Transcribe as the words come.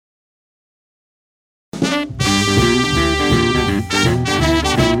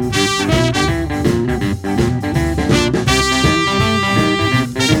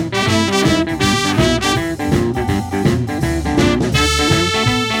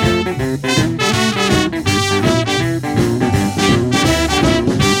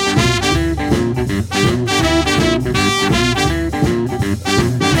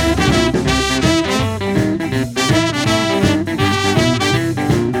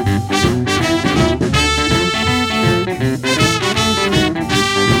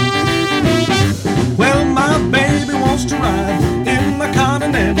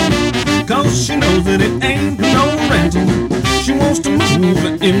She knows that it ain't no rental. She wants to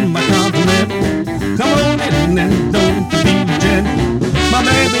move in my Continental. Come on in and don't be gentle. My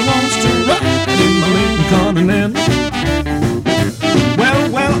baby wants to ride in my Lincoln Continental.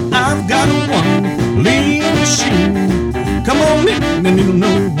 Well, I've got one lean machine. Come on in and you'll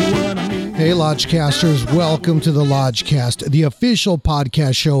know what I mean. Hey, Lodgecasters, welcome to the Lodgecast, the official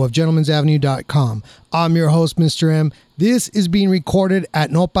podcast show of Gentlemen'sAvenue.com. I'm your host, Mr. M. This is being recorded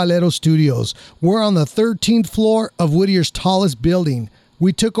at Nopalero Studios. We're on the 13th floor of Whittier's tallest building.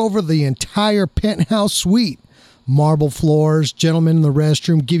 We took over the entire penthouse suite. Marble floors, gentlemen in the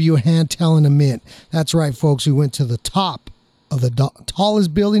restroom, give you a hand towel in a minute. That's right, folks. We went to the top of the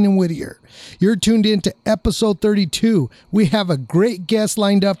tallest building in Whittier. You're tuned in to episode 32. We have a great guest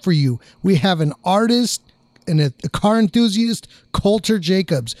lined up for you. We have an artist and a car enthusiast, Coulter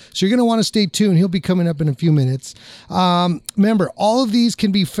Jacobs. So you're going to want to stay tuned. He'll be coming up in a few minutes. Remember, all of these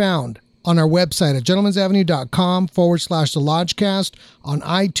can be found on our website at gentlemen'savenue.com/the Lodgecast, on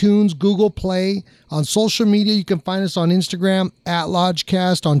iTunes, Google Play, on social media. You can find us on Instagram at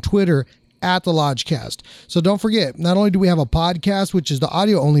Lodgecast, on Twitter at the Lodgecast. So don't forget, not only do we have a podcast, which is the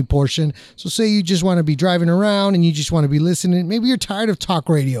audio only portion. So say you just want to be driving around and you just want to be listening. Maybe you're tired of talk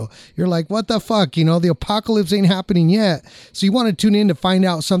radio. You're like, what the fuck? You know, the apocalypse ain't happening yet. So you want to tune in to find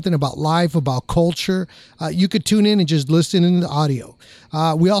out something about life, about culture. You could tune in and just listen in the audio.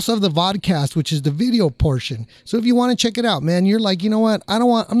 We also have the vodcast, which is the video portion. So if you want to check it out, man, you're like, you know what? I'm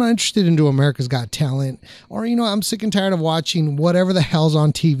not interested in doing America's Got Talent, or, you know, I'm sick and tired of watching whatever the hell's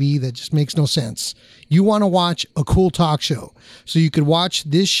on TV that just makes no sense. You want to watch a cool talk show. So you could watch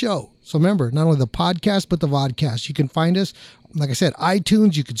this show. So remember, not only the podcast, but the vodcast. You can find us, like I said,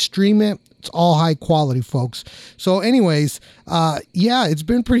 iTunes. You could stream it. It's all high quality, folks. So anyways, yeah, it's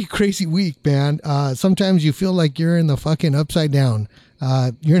been a pretty crazy week, man. Sometimes you feel like you're in the fucking upside down.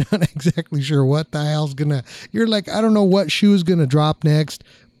 You're not exactly sure what the hell's you're like, I don't know what shoe's gonna drop next,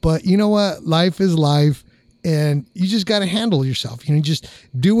 but you know what? Life is life, and you just got to handle yourself. You know, just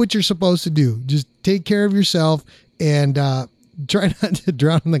do what you're supposed to do. Just take care of yourself and, try not to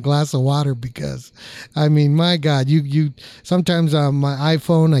drown in a glass of water, because I mean, my God, you sometimes on my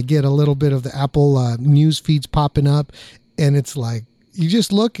iPhone, I get a little bit of the Apple news feeds popping up, and it's like, you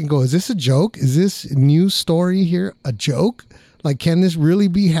just look and go, is this a joke? Is this news story here a joke? Like, can this really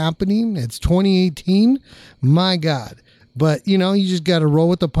be happening? It's 2018. My God. But, you know, you just got to roll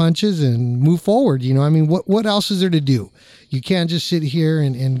with the punches and move forward. You know, I mean, what else is there to do? You can't just sit here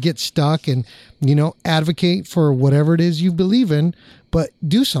and get stuck and, you know, advocate for whatever it is you believe in, but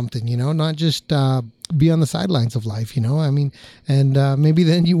do something, you know, not just be on the sidelines of life, you know, I mean, and maybe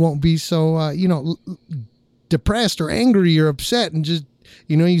then you won't be so, you know, depressed or angry or upset, and just,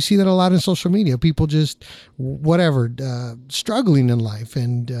 you know, you see that a lot in social media. People just, whatever, struggling in life.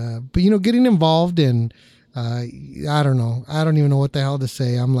 And, but, you know, getting involved in, I don't know. I don't even know what the hell to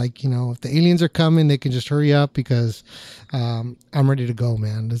say. I'm like, you know, if the aliens are coming, they can just hurry up, because I'm ready to go,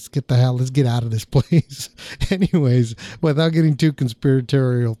 man. Let's get out of this place. Anyways, without getting too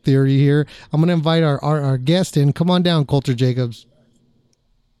conspiratorial theory here, I'm going to invite our guest in. Come on down, Coulter Jacobs.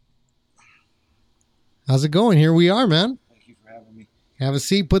 How's it going? Here we are, man. Have a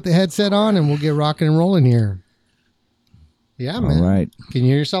seat, put the headset on, and we'll get rocking and rolling here. Yeah, man. All right. Can you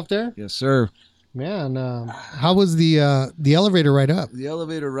hear yourself there? Yes, sir. Man, how was the elevator ride up? The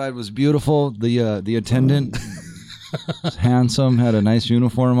elevator ride was beautiful. The attendant was handsome, had a nice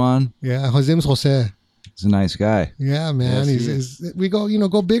uniform on. Yeah, Jose. He's a nice guy. Yeah, man. Yes, we go, you know,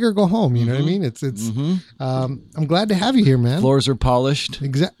 go big or go home. You know what I mean? It's. I'm glad to have you here, man. Floors are polished.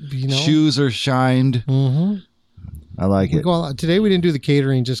 Exactly. You know, shoes are shined. I like it. Today we didn't do the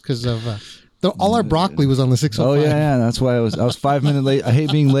catering just because of all our broccoli was on the 605. Oh yeah, that's why I was 5 minutes late. I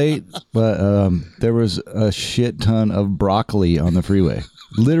hate being late, but there was a shit ton of broccoli on the freeway.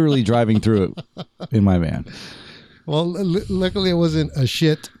 Literally driving through it in my van. Well, luckily it wasn't a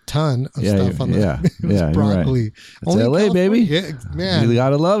shit ton of stuff on the it was broccoli. Right. It's LA, baby. Yeah, man. You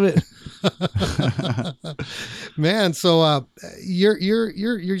gotta love it. Man, so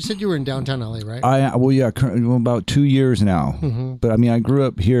you said you were in downtown LA, right? Currently about 2 years now. But I mean, I grew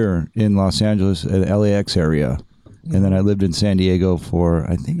up here in Los Angeles, at the LAX area, and then I lived in San Diego for,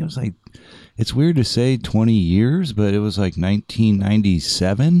 I think it was like, it's weird to say 20 years, but it was like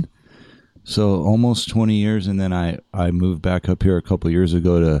 1997. So almost 20 years, and then I moved back up here a couple of years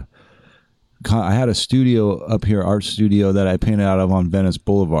ago I had a studio up here, art studio, that I painted out of on Venice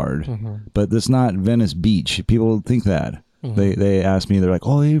Boulevard. But it's not Venice Beach. People think that. They ask me, they're like,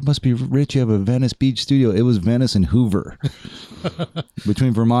 oh, you must be rich. You have a Venice Beach studio. It was Venice and Hoover.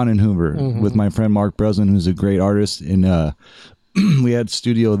 Between Vermont and Hoover, with my friend Mark Breslin, who's a great artist. And we had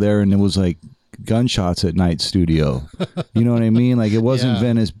studio there, and it was like gunshots at night studio. You know what I mean? Like, it wasn't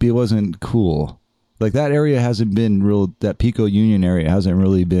Venice. It wasn't cool. Like, that area hasn't been that Pico Union area hasn't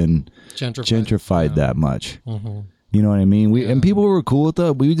really been gentrified that much. You know what I mean? And people were cool with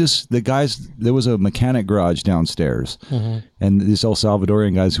the guys, there was a mechanic garage downstairs, and these El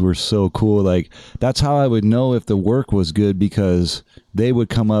Salvadorian guys who were so cool. Like, that's how I would know if the work was good, because they would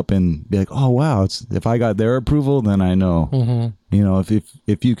come up and be like, oh wow, if I got their approval, then I know. You know,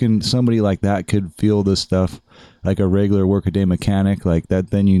 if you can, somebody like that could feel this stuff like a regular workaday mechanic like that,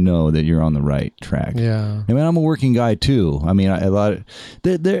 then you know that you're on the right track. Yeah. I mean, I'm a working guy too. I mean,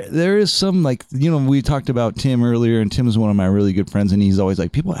 there is some, like, you know, we talked about Tim earlier, and Tim's one of my really good friends, and he's always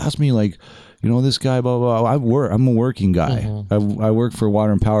like, people ask me, like, you know, this guy, blah, blah, blah. I'm a working guy. I work for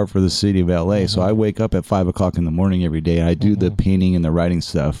Water and Power for the city of LA. So I wake up at 5 o'clock in the morning every day. I do the painting and the writing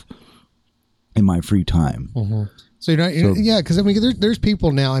stuff in my free time. So because I mean, there's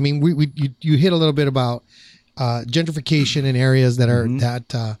people now. I mean, you hit a little bit about gentrification in areas that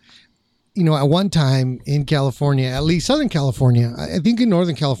are you know, at one time in California, at least Southern California, I think in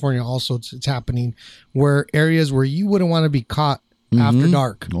Northern California also it's happening, where areas where you wouldn't want to be caught after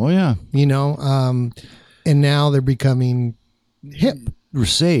dark. Oh yeah, you know, and now they're becoming hip. We're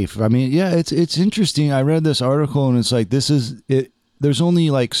safe. I mean, yeah, it's interesting. I read this article, and it's like, this is it. There's only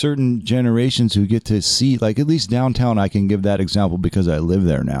like certain generations who get to see, like, at least downtown. I can give that example because I live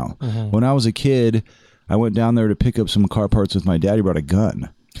there now. When I was a kid, I went down there to pick up some car parts with my dad. He brought a gun.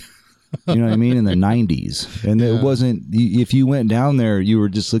 You know what I mean? In the 90s. And it wasn't, if you went down there, you were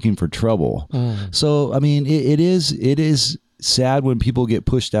just looking for trouble. So, I mean, it is sad when people get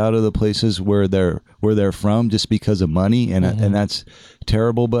pushed out of the places where they're from just because of money, and that's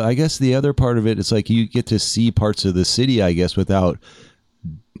terrible. But I guess the other part of it is, like, you get to see parts of the city, I guess, without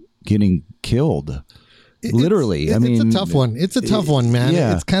getting killed. Literally. I mean, it's a tough one. It's a tough one, man.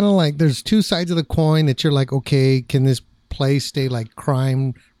 Yeah. It's kind of like there's two sides of the coin that you're like, okay, can this place stay like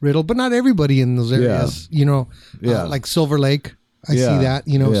crime riddled? But not everybody in those areas, you know, like Silver Lake. I see that,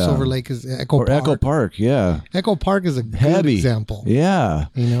 you know, Silver Lake is Echo Park. Echo Park, Echo Park is a good example. Yeah.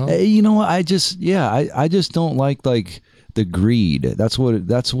 You know, I just don't like the greed. That's what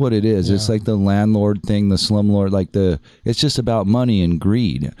it is. It's like the landlord thing, the slumlord, like it's just about money and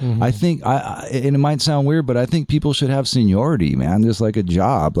greed. I think and it might sound weird, but I think people should have seniority, man, just like a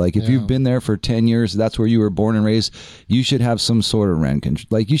job. Like, if you've been there for 10 years, that's where you were born and raised, you should have some sort of rent control.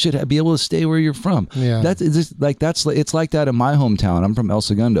 Like, you should be able to stay where you're from. It's like that in my hometown. I'm from El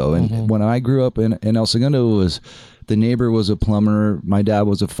Segundo, and when I grew up in El Segundo, the neighbor was a plumber. My dad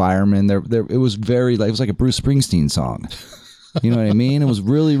was a fireman. It was very, like, it was like a Bruce Springsteen song. You know what I mean? It was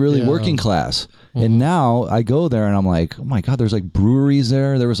really, really working class. And now I go there and I'm like, oh my God, there's like breweries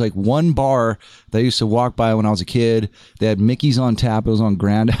there. There was like one bar that I used to walk by when I was a kid. They had Mickey's on tap. It was on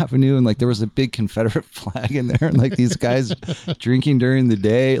Grand Avenue. And like, there was a big Confederate flag in there. And like, these guys drinking during the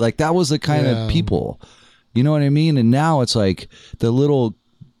day. Like, that was the kind of people, you know what I mean? And now it's like the little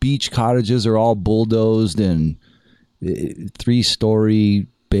beach cottages are all bulldozed and 3-story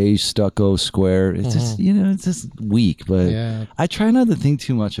beige stucco square. It's just, you know, it's just weak, but I try not to think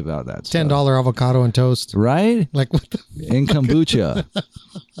too much about that stuff. $10 avocado and toast, right? Like, what the and kombucha.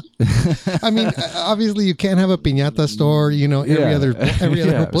 I mean, obviously you can't have a piñata store, you know, every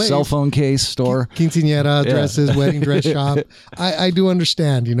other place. Cell phone case store, quinceañera dresses, wedding dress shop. I do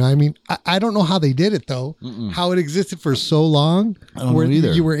understand, you know. I mean, I don't know how they did it though. How it existed for so long, where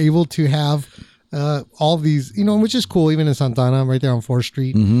you were able to have all these, you know, which is cool. Even in Santana, right there on 4th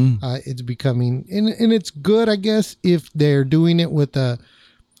Street, it's becoming, and it's good, I guess, if they're doing it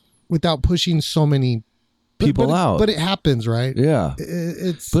without pushing so many people out. But it happens, right? Yeah.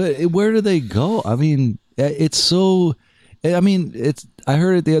 But where do they go? I mean, it's so. I mean, I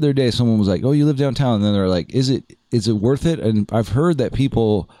heard it the other day. Someone was like, "Oh, you live downtown," and then they're like, "Is it worth it?" And I've heard that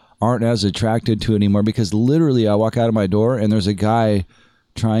people aren't as attracted to it anymore, because literally, I walk out of my door and there's a guy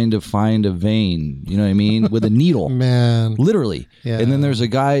trying to find a vein, you know what I mean, with a needle, man, literally. And then there's a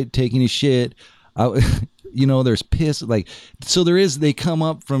guy taking a shit. You know, there's piss, like, so they come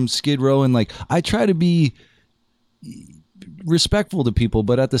up from Skid Row, and like, I try to be respectful to people,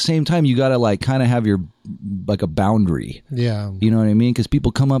 but at the same time, you gotta like kind of have your, like, a boundary. You know what I mean? Because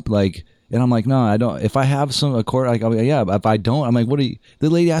people come up like, And I'm like, no, I don't. If I have a card, like, I'm like, yeah. If I don't, I'm like, what do you? The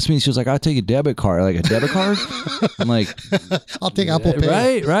lady asked me, she was like, I'll take a debit card, like a debit card. I'm like, I'll take Apple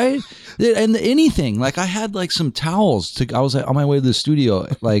Pay. Right. And anything. Like I had like some towels. I was on my way to the studio,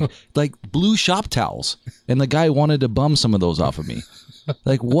 like blue shop towels, and the guy wanted to bum some of those off of me.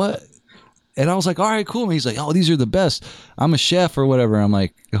 Like what? And I was like, all right, cool. And he's like, oh, these are the best. I'm a chef or whatever. I'm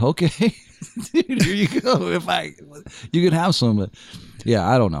like, okay, dude, here you go. You can have some, but. Yeah,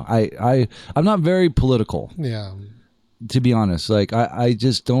 I don't know. I'm not very political. Yeah. To be honest, like I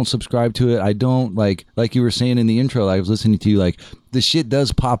just don't subscribe to it. I don't like you were saying in the intro, I was listening to you, like the shit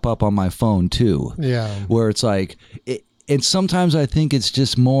does pop up on my phone too. Yeah. Where it's like, and sometimes I think it's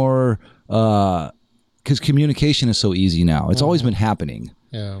just more because communication is so easy now. It's always been happening.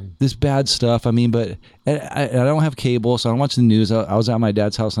 Yeah. This bad stuff. I mean, but I don't have cable, so I don't watch the news. I was at my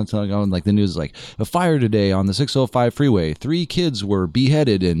dad's house not too long ago, and like the news is like a fire today on the 605 freeway. 3 kids were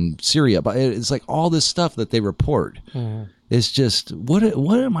beheaded in Syria. But it's like all this stuff that they report. It's just what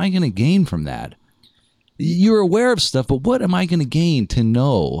am I going to gain from that? You're aware of stuff, but what am I going to gain to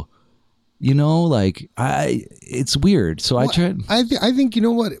know? You know, like it's weird. So I tried. I think you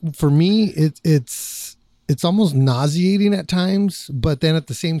know what? For me, it's almost nauseating at times, but then at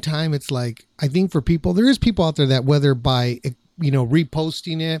the same time, it's like, I think for people, there is people out there that whether by,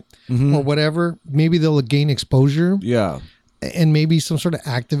 reposting it or whatever, maybe they'll gain exposure. Yeah. And maybe some sort of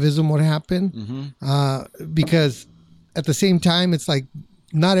activism would happen. Because at the same time, it's like,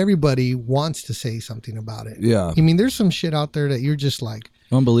 not everybody wants to say something about it. Yeah. I mean, there's some shit out there that you're just like,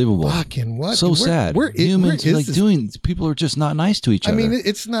 unbelievable. Fucking what? So sad. Humans like people are just not nice to each other. I mean,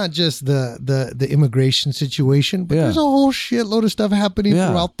 it's not just the immigration situation, but there's a whole shitload of stuff happening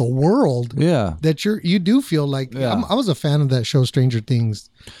throughout the world. Yeah. That you do feel like I was a fan of that show Stranger Things.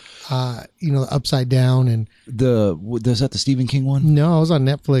 Upside Down and is that the Stephen King one? No, it was on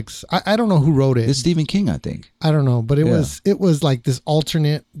Netflix. I don't know who wrote it. It's Stephen King, I think. I don't know, but it was like this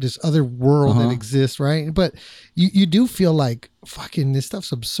other world that exists, right? But you do feel like fucking this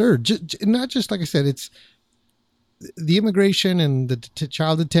stuff's absurd. Not just like I said, it's the immigration and the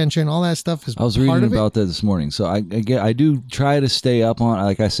child detention, all that stuff is. I was reading about that this morning, so I do try to stay up on.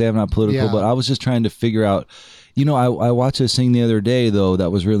 Like I say, I'm not political, but I was just trying to figure out. I watched this thing the other day, though,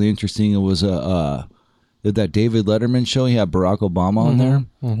 that was really interesting. It was that David Letterman show. He had Barack Obama on there,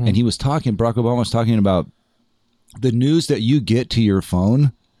 and Barack Obama was talking about the news that you get to your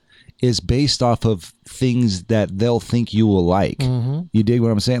phone is based off of things that they'll think you will like. You dig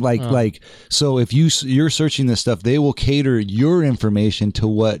what I'm saying? Like, so if you're searching this stuff, they will cater your information to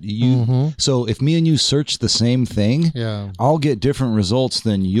what you. So if me and you search the same thing, I'll get different results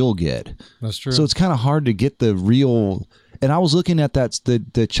than you'll get. That's true. So it's kind of hard to get the real. And I was looking at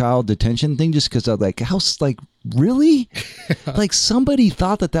the child detention thing just because I was like, really? Like somebody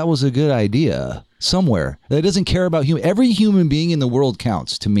thought that was a good idea somewhere that doesn't care about every human being in the world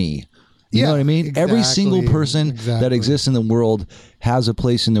counts to me. You know what I mean? Exactly, every single person that exists in the world has a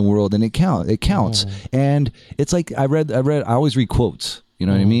place in the world, and it counts. And it's like I always read quotes. You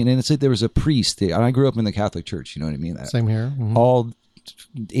know what I mean? And it's like there was a priest. I grew up in the Catholic Church. You know what I mean? Same here. All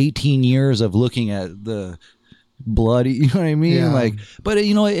 18 years of looking at the bloody. You know what I mean? Yeah. Like, but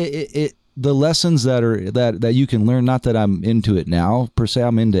it the lessons that you can learn. Not that I'm into it now per se.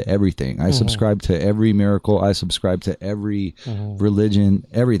 I'm into everything. I subscribe to every miracle. I subscribe to every religion.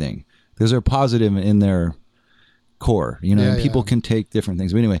 Everything. Because they're positive in their core, and people can take different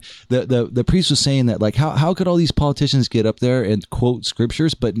things. But anyway, the priest was saying that, like, how could all these politicians get up there and quote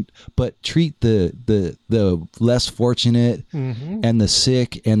scriptures, but treat the less fortunate and the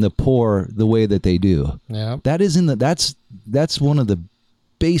sick and the poor the way that they do? Yeah, that's one of the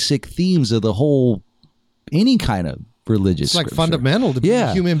basic themes of the whole any kind of religious. It's like scripture. Fundamental to be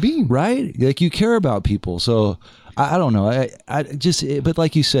a human being, right? Like you care about people, so. I don't know. But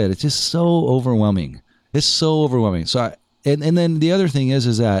like you said, it's just so overwhelming. It's so overwhelming. So, and then the other thing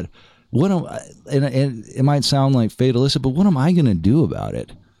is that and it might sound like fatalistic, but what am I going to do about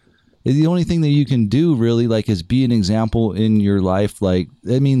it? The only thing that you can do really is be an example in your life. Like,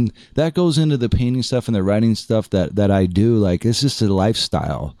 I mean, that goes into the painting stuff and the writing stuff that I do. Like, it's just a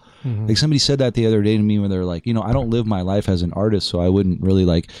lifestyle. Like somebody said that the other day to me when they're like, I don't live my life as an artist, so I wouldn't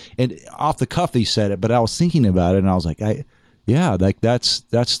really and off the cuff they said it, but I was thinking about it and I was like, that's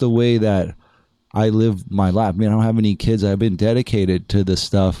the way that I live my life. I mean, I don't have any kids. I've been dedicated to this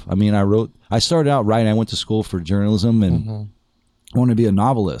stuff. I mean, I started out writing. I went to school for journalism and I wanted to be a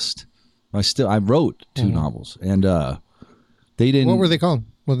novelist. I wrote 2 novels and they didn't. What were they called?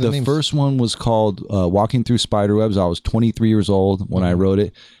 The first one was called Walking Through Spiderwebs. I was 23 years old when I wrote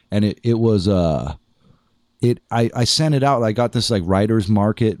it. And it was I sent it out. I got this like writer's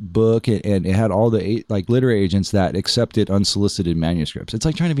market book, and it had all the like literary agents that accepted unsolicited manuscripts. It's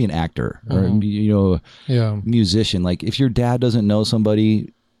like trying to be an actor or musician. Like if your dad doesn't know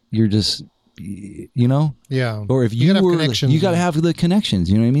somebody, you're just or if you were, you got to have the connections.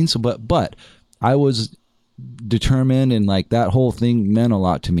 You know what I mean? So but I was determined, and like that whole thing meant a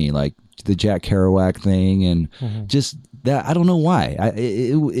lot to me. Like the Jack Kerouac thing, and just that, I don't know why.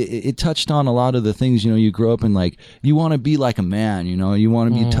 It touched on a lot of the things, you grow up and like, you want to be like a man, you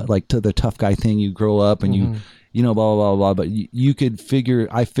want to be like to the tough guy thing. You grow up and you blah, blah, blah, blah. But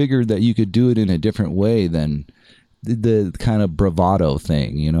I figured that you could do it in a different way than the kind of bravado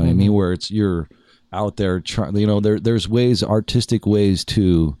thing, you know what I mean? Where you're out there trying, there's ways, artistic ways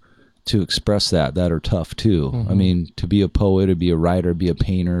to express that are tough too. I mean, to be a poet, to be a writer, be a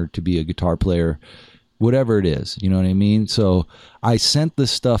painter, to be a guitar player, whatever it is, you know what I mean? So I sent this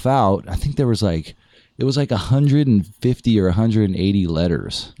stuff out. I think it was like 150 or 180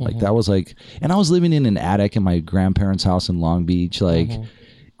 letters. Like that was like, and I was living in an attic in my grandparents' house in Long Beach, like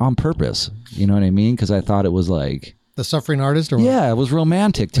on purpose, you know what I mean? Because I thought it was like the suffering artist, or what? Yeah, it was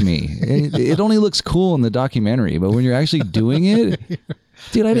romantic to me. It only looks cool in the documentary, but when you're actually doing it,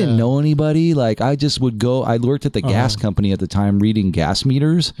 dude, I didn't know anybody. Like I just would go. I worked at the gas company at the time, reading gas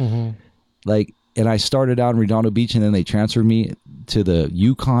meters, like. And I started out in Redondo Beach, and then they transferred me to the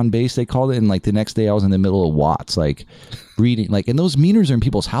Yukon base, they called it. And like the next day I was in the middle of Watts, like reading, like, and those meters are in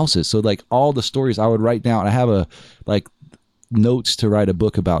people's houses. So like all the stories I would write down, I have notes to write a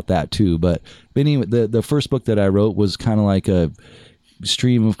book about that too. But anyway, the first book that I wrote was kind of like a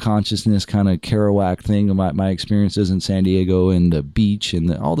stream of consciousness kind of Kerouac thing about my experiences in San Diego and the beach and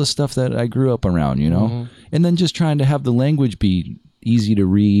all the stuff that I grew up around, and then just trying to have the language be easy to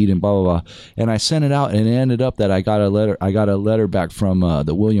read and blah, blah, blah. And I sent it out, and it ended up that I got a letter back from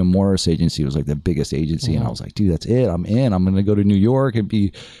the William Morris agency. It was like the biggest agency. And I was like, dude, that's it. I'm in. I'm going to go to New York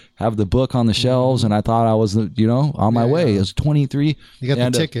and have the book on the shelves. And I thought I was, on my way. It was 23. You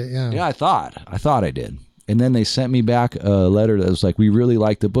got the ticket. Yeah. Yeah. I thought I did. And then they sent me back a letter that was like, we really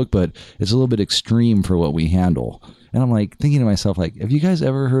like the book, but it's a little bit extreme for what we handle. And I'm like thinking to myself, like, have you guys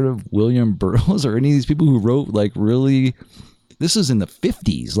ever heard of William Burroughs or any of these people who wrote like really, this is in the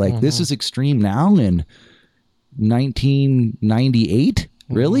 50s. Like this is extreme now in 1998.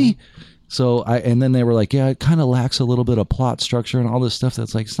 Really? So and then they were like, yeah, it kind of lacks a little bit of plot structure and all this stuff.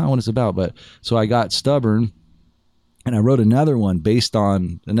 That's like, it's not what it's about. But so I got stubborn, and I wrote another one based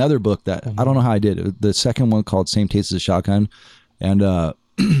on another book that I don't know how I did it. The second one called Same Taste as a Shotgun. And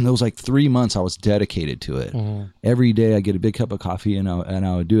it was like 3 months I was dedicated to it. Every day I get a big cup of coffee and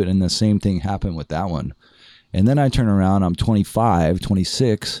I would do it. And the same thing happened with that one. And then I turn around, I'm 25,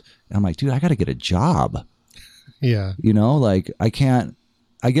 26, and I'm like, dude, I got to get a job. Yeah. Like I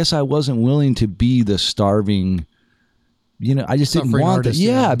guess I wasn't willing to be the starving, I just didn't want that.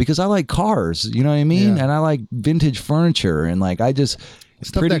 Yeah, because I like cars, you know what I mean? Yeah. And I like vintage furniture, and like I just,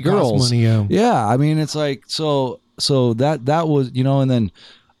 stuff pretty that girls. Costs money, yeah. I mean, it's like, so that was, and then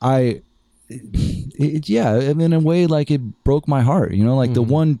in a way, like it broke my heart, like the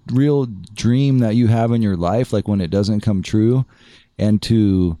one real dream that you have in your life, like when it doesn't come true, and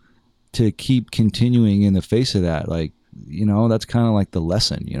to keep continuing in the face of that, like, that's kind of like the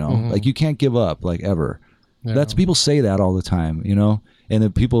lesson, like you can't give up, like, ever. That's, people say that all the time, and the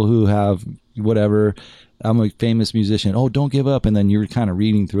people who have whatever, I'm a famous musician, oh, don't give up, and then you're kind of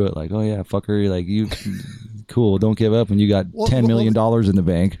reading through it like, oh yeah, fucker, like you cool, don't give up, and you got $10 million in the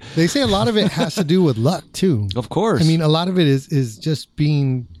bank. They say a lot of it has to do with luck too. Of course. I mean, a lot of it is just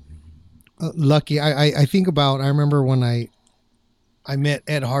being lucky. I think about, I remember when I met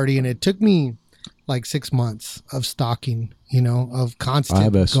Ed Hardy, and it took me like 6 months of stalking, of constant. I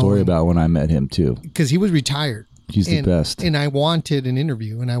have a story about when I met him too, because he was retired. He's the best. And I wanted an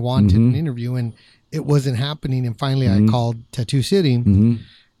interview, and it wasn't happening. And finally I called Tattoo City,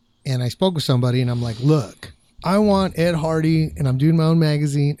 and I spoke with somebody, and I'm like, look, I want Ed Hardy, and I'm doing my own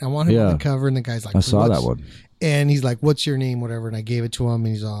magazine. I want him on the cover. And the guy's like, I saw that one. And he's like, what's your name? Whatever. And I gave it to him, and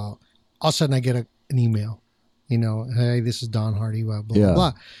he's all of a sudden I get an email, hey, this is Don Hardy, blah, blah, blah,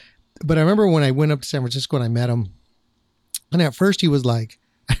 blah. But I remember when I went up to San Francisco and I met him, and at first he was like,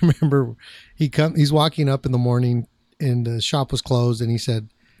 I remember he's walking up in the morning, and the shop was closed, and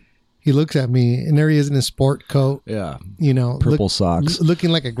he looks at me, and there he is in his sport coat. Yeah. Purple socks.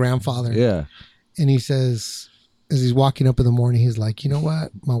 Looking like a grandfather. Yeah. And he says, as he's walking up in the morning, he's like, you know what?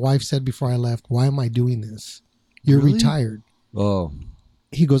 My wife said before I left, why am I doing this? You're retired. Oh.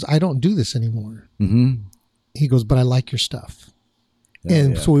 He goes, I don't do this anymore. He goes, but I like your stuff.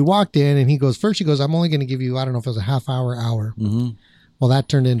 So we walked in, and he goes, I'm only going to give you, I don't know if it was a half hour. Well, that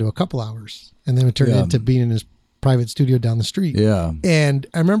turned into a couple hours, and then it turned into being in his private studio down the street. Yeah. And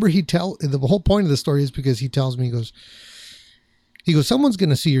I remember the whole point of the story is because he tells me, he goes, someone's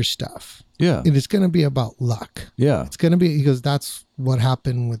going to see your stuff. Yeah. And it's going to be about luck. Yeah. It's going to be, he goes, that's what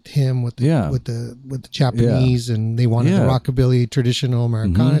happened with him, with the Japanese, and they wanted the rockabilly traditional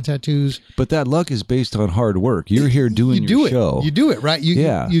Americana tattoos. But that luck is based on hard work. You're here doing your show. You do it, right?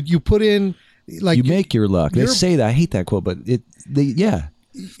 You put in, like, you make your luck. They say that. I hate that quote, but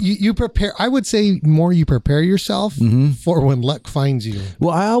you prepare. I would say more you prepare yourself for when luck finds you.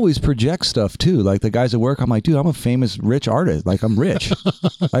 Well, I always project stuff too. Like the guys at work, I'm like, dude, I'm a famous rich artist. Like I'm rich.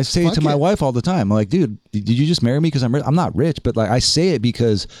 I say it to my wife all the time. I'm like, dude, did you just marry me because I'm rich? I'm not rich, but like I say it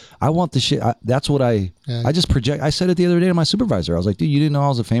because I want the shit. That's what I just project. I said it the other day to my supervisor. I was like, dude, you didn't know I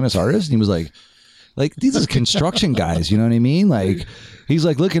was a famous artist? And he was like, these are construction guys, you know what I mean? Like he's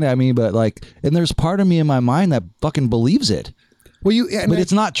like looking at me, but like, and there's part of me in my mind that fucking believes it. Well, but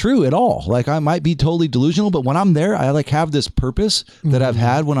it's not true at all. Like I might be totally delusional, but when I'm there, I like have this purpose that I've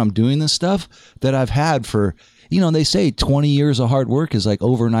had when I'm doing this stuff that I've had for, they say 20 years of hard work is like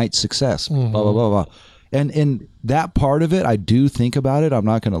overnight success, blah, blah, blah, blah. And that part of it, I do think about it. I'm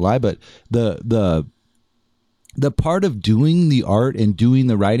not going to lie, but the part of doing the art and doing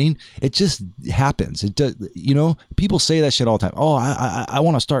the writing, it just happens. It does, people say that shit all the time. Oh, I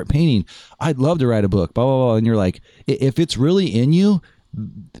want to start painting. I'd love to write a book, blah, blah, blah. And you're like, if it's really in you,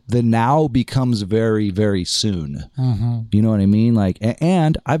 the now becomes very, very soon. You know what I mean? Like,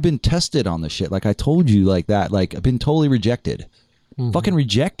 and I've been tested on the shit. Like I told you like that, like I've been totally rejected. Fucking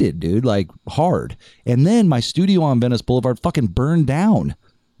rejected, dude, like hard. And then my studio on Venice Boulevard fucking burned down.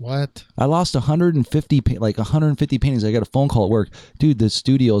 What? I lost 150 paintings. I got a phone call at work. Dude, the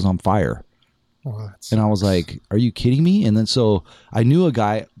studio's on fire. And I was like, are you kidding me? And then so I knew a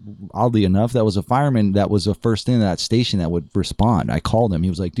guy, oddly enough, that was a fireman that was the first in that station that would respond. I called him.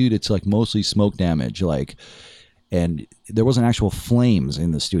 He was like, dude, it's like mostly smoke damage. Like, and there wasn't actual flames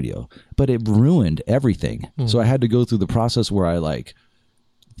in the studio, but it ruined everything. So I had to go through the process where I like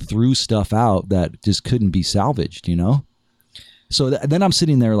threw stuff out that just couldn't be salvaged, So then I'm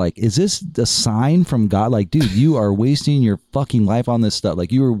sitting there like, is this a sign from God? Like, dude, you are wasting your fucking life on this stuff.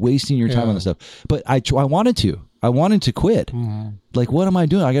 Like you were wasting your time on this stuff. But I wanted to quit. Like, what am I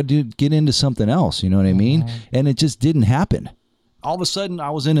doing? I got to get into something else. You know what I mean? And it just didn't happen. All of a sudden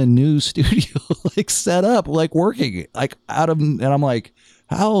I was in a new studio, like set up, like working like and I'm like,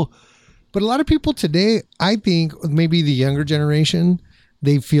 how? But a lot of people today, I think maybe the younger generation,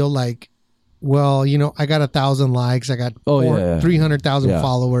 they feel like, well, I got 1,000 likes. I got 300,000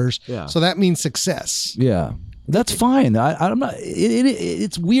 followers. Yeah. So that means success. Yeah. That's fine. I'm not.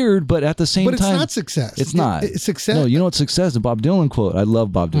 It's weird, but at the same time, but it's not success. It's not. It's success. No, you know what success? The Bob Dylan quote. I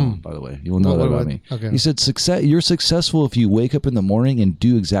love Bob Dylan, by the way. You will know that about me. Okay. He said, "Success. You're successful if you wake up in the morning and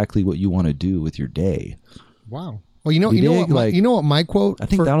do exactly what you want to do with your day." Wow. Well, you know what my quote. I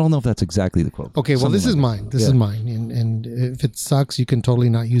think I don't know if that's exactly the quote. Okay, well, this is mine. This is mine, and if it sucks, you can totally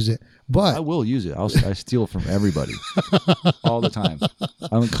not use it. But I will use it. I steal from everybody all the time.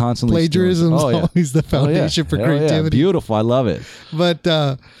 I'm constantly plagiarism is always the foundation for creativity. Yeah. Beautiful. I love it. But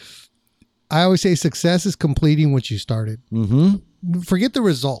I always say success is completing what you started. Forget the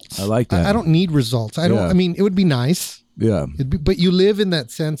results. I like that. I don't need results. I don't. I mean, it would be nice. Yeah. But you live in that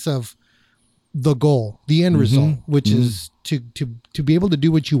sense of the goal, the end result, which is to be able to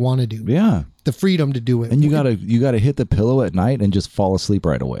do what you want to do. Yeah. The freedom to do it. And you gotta hit the pillow at night and just fall asleep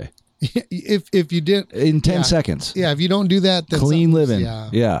right away. If you didn't in 10 seconds. Yeah. If you don't do that, then clean living.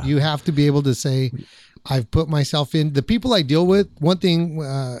 Yeah. You have to be able to say, I've put myself in. The people I deal with, one thing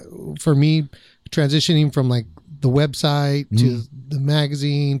for me, transitioning from like the website to the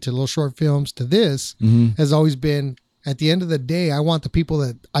magazine to little short films to this has always been, at the end of the day, I want the people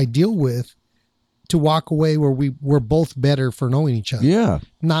that I deal with to walk away where we're both better for knowing each other. Yeah.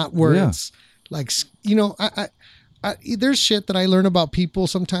 Not where it's like, I there's shit that I learn about people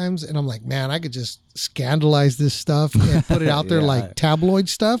sometimes and I'm like, man, I could just scandalize this stuff and put it out there like tabloid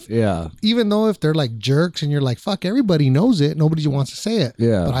stuff. Yeah. Even though if they're like jerks and you're like, fuck, everybody knows it. Nobody wants to say it.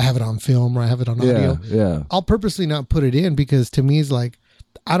 Yeah. But I have it on film or I have it on audio. Yeah. I'll purposely not put it in because to me it's like,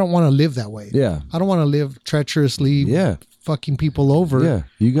 I don't want to live that way. Yeah. I don't want to live treacherously. Fucking people over. Yeah,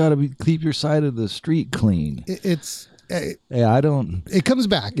 you got to keep your side of the street clean. I don't. It comes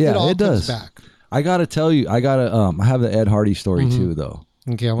back. Yeah, it does. Comes back. I gotta tell you, I have the Ed Hardy story too, though.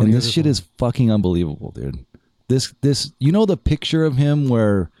 Okay, and this shit is fucking unbelievable, dude. This, the picture of him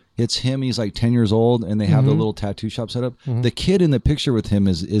where it's him. He's like 10 years old, and they have the little tattoo shop set up. The kid in the picture with him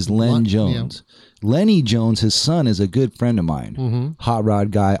is Len Jones. Yeah. Lenny Jones, his son, is a good friend of mine. Hot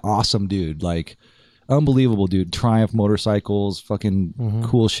rod guy, awesome dude. Like. unbelievable dude. Triumph motorcycles, fucking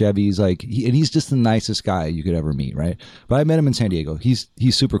cool Chevys. Like, and he's just the nicest guy you could ever meet, right? But I met him in San Diego. He's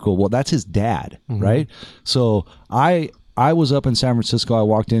super cool. Well, that's his dad, right? So I was up in San Francisco. I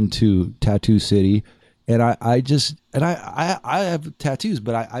walked into Tattoo City, and I have tattoos,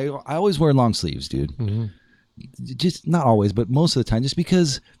 but I always wear long sleeves, dude. Just not always, but most of the time, just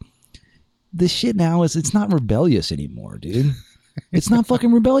because the shit now it's not rebellious anymore, dude. It's not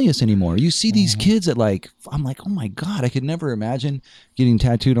fucking rebellious anymore. You see these kids that I'm like, oh my God, I could never imagine getting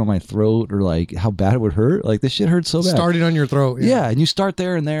tattooed on my throat, or like how bad it would hurt. Like, this shit hurts so bad. Starting on your throat. Yeah. And you start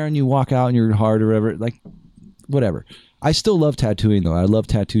there and you walk out and you're hard or whatever. Like, whatever. I still love tattooing though. I love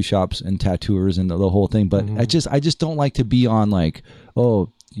tattoo shops and tattooers and the whole thing. But I just don't like to be on like,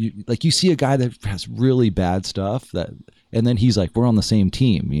 you see a guy that has really bad stuff and then he's like, we're on the same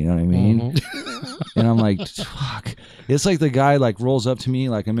team. You know what I mean? And I'm like, fuck. It's like the guy like rolls up to me,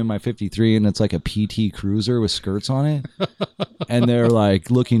 like I'm in my 53 and it's like a PT Cruiser with skirts on it. And they're like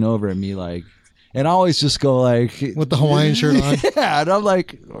looking over at me like, and I always just go like, with the Hawaiian shirt on. Yeah. And I'm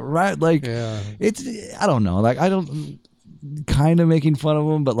like, right. Like, it's, I don't know. Like, I don't, kind of making fun of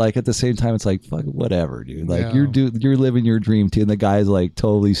him, but like at the same time it's like, fuck, whatever, dude. Like, you're living your dream too, and the guy's like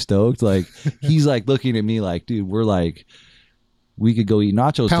totally stoked. Like, he's like looking at me like, dude, we're like, we could go eat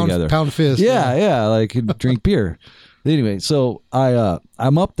nachos together, pound fist. Yeah, like drink beer. Anyway, so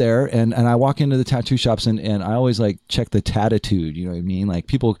I'm up there and I walk into the tattoo shops and I always like check the tattitude, you know what I mean? Like,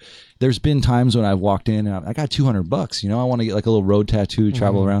 people, there's been times when I've walked in and I got $200, you know, I want to get like a little road tattoo,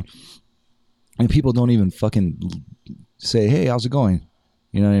 travel around, and people don't even fucking say, hey, how's it going?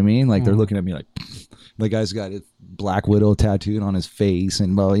 You know what I mean? Like, they're looking at me like, the guy's got a Black Widow tattooed on his face,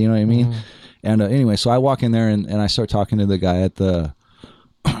 and well, you know what I mean? And anyway, so I walk in there and I start talking to the guy at the,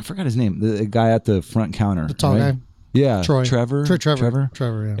 I forgot his name, the guy at the front counter. The tall guy. Yeah. Troy. Trevor,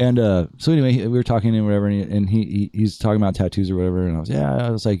 yeah. And so anyway, we were talking and whatever, and he's talking about tattoos or whatever, and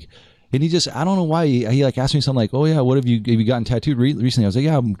I was like, and he just, I don't know why, he like asked me something like, oh yeah, what have you gotten tattooed recently? I was like,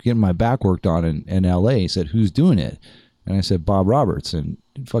 yeah, I'm getting my back worked on in LA. He said, who's doing it? And I said, Bob Roberts. And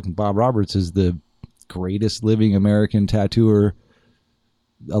fucking Bob Roberts is the greatest living American tattooer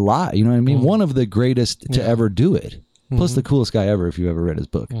alive. You know what I mean? One of the greatest to ever do it. Plus the coolest guy ever, if you ever read his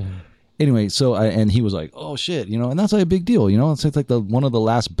book. Anyway, so and he was like, oh shit, you know, and that's like a big deal, you know, it's like one of the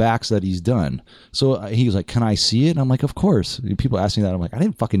last backs that he's done. So he was like, can I see it? And I'm like, of course. People ask me that. I'm like, I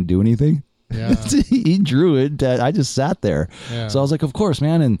didn't fucking do anything. Yeah. He drew it. I just sat there. Yeah. So I was like, of course,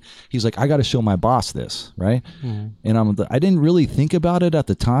 man. And he's like, I got to show my boss this, right? And I didn't really think about it at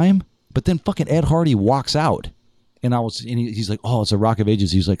the time, but then fucking Ed Hardy walks out, and he's like, oh, it's a Rock of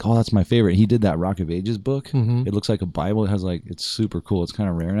Ages. He's like, oh, that's my favorite. He did that Rock of Ages book. It looks like a Bible. It has like, it's super cool. It's kind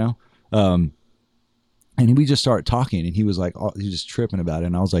of rare now. And we just started talking, and he was like, oh, he's just tripping about it.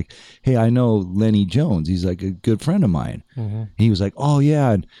 And I was like, hey, I know Lenny Jones. He's like a good friend of mine. And he was like, oh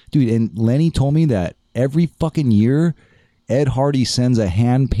yeah, dude. And Lenny told me that every fucking year, Ed Hardy sends a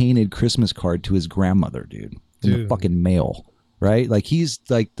hand-painted Christmas card to his grandmother, dude, in the fucking mail. Right? Like, he's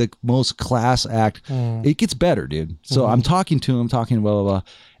like the most class act. It gets better, dude. So I'm talking to him, blah, blah, blah.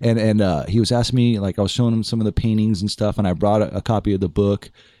 And he was asking me, like, I was showing him some of the paintings and stuff, and I brought a copy of the book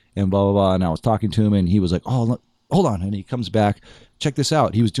and blah, blah, blah. And I was talking to him, and he was like, oh, hold on. And he comes back, check this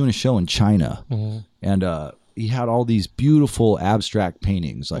out. He was doing a show in China, and he had all these beautiful abstract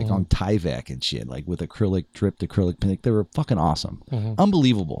paintings, like on Tyvek and shit, like with dripped acrylic paint. They were fucking awesome.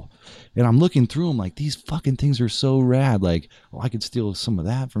 Unbelievable. And I'm looking through them like, these fucking things are so rad. Like, I could steal some of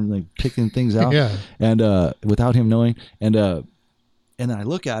that from like picking things out. And without him knowing. And then I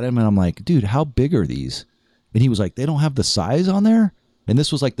look at him and I'm like, dude, how big are these? And he was like, they don't have the size on there. And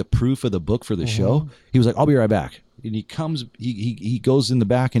this was like the proof of the book for the show. He was like, I'll be right back. And he goes in the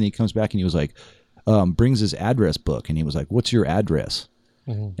back, and he comes back, and he was like, brings his address book, and he was like, what's your address?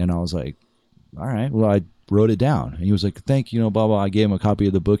 And I was like, all right, well, I wrote it down. And he was like, thank you, blah, blah. I gave him a copy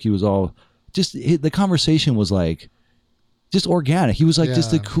of the book. He was all just, the conversation was like just organic. He was like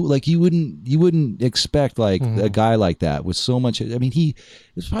just a cool, like you wouldn't expect like a guy like that with so much. I mean,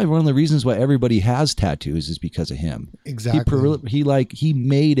 it's probably one of the reasons why everybody has tattoos is because of him. Exactly. He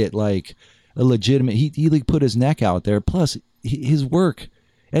made it like a legitimate, he like put his neck out there. Plus his work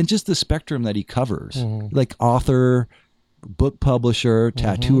and just the spectrum that he covers, like author, book publisher,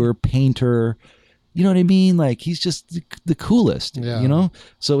 tattooer, painter, you know what I mean? Like, he's just the coolest, you know?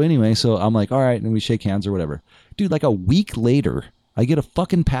 So anyway, so I'm like, all right. And we shake hands or whatever. Dude, like a week later, I get a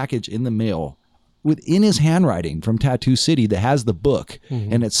fucking package in the mail within his handwriting from Tattoo City that has the book.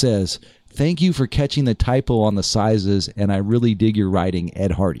 And it says, thank you for catching the typo on the sizes, and I really dig your writing,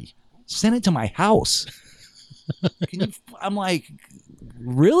 Ed Hardy. Send it to my house. I'm like,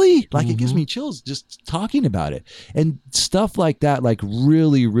 really? Like it gives me chills just talking about it. And stuff like that, like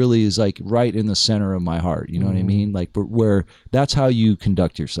really, really is like right in the center of my heart. You know what I mean? Like where that's how you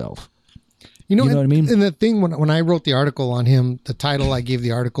conduct yourself. You know what I mean? And the thing, when I wrote the article on him, the title I gave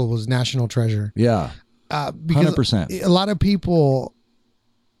the article was National Treasure. Yeah. Because 100%. a lot of people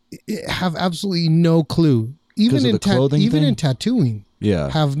have absolutely no clue. Even in tattooing. Yeah.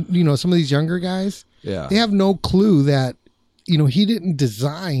 Have, some of these younger guys, yeah, they have no clue that, he didn't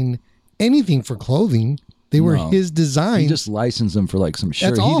design anything for clothing. They were his design. He just licensed them for like some shirt.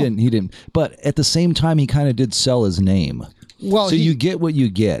 That's all. He didn't. But at the same time, he kind of did sell his name. Well, so you get what you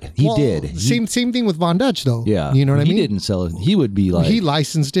get. He did. Same thing with Von Dutch, though. Yeah. You know what I mean? He didn't sell it. He would be like... He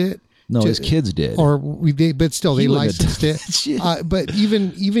licensed it. No, his kids did. But still, they licensed it. But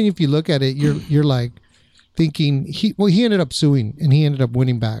even if you look at it, you're like thinking... He ended up suing, and he ended up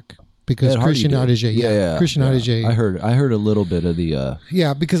winning back. Because Christian Audigier, Christian Audigier. I heard a little bit of the...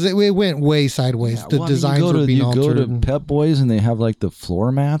 because it went way sideways. The designs were being altered. You go to Pep Boys and they have like the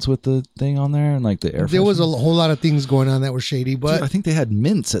floor mats with the thing on there and like the air. There was a whole lot of things going on that were shady, but dude, I think they had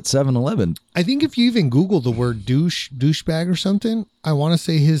mints at 7-Eleven. I think if you even Google the word douchebag or something, I want to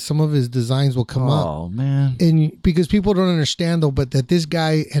say some of his designs will come up. Oh man! And because people don't understand though, but that this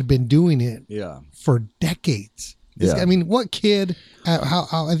guy had been doing it for decades. I mean, what kid?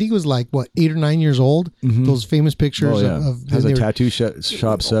 I think it was like 8 or 9 years old. Those famous pictures of has a tattoo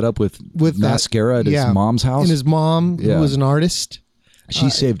shop set up with mascara at his mom's house. And his mom, who was an artist,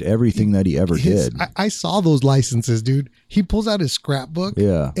 she saved everything that he ever did. I saw those licenses, dude. He pulls out his scrapbook.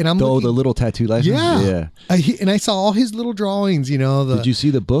 Yeah, and the little tattoo license. Yeah. And I saw all his little drawings. Did you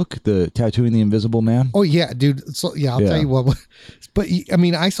see the book, the Tattooing the Invisible Man? Oh yeah, dude. So I'll tell you what. But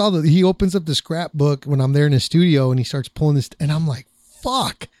I saw that he opens up the scrapbook when I'm there in the studio and he starts pulling this, and I'm like,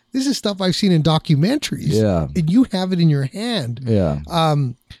 fuck, this is stuff I've seen in documentaries. Yeah. And you have it in your hand. Yeah.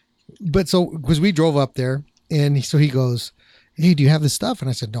 But because we drove up there and he goes, hey, do you have this stuff? And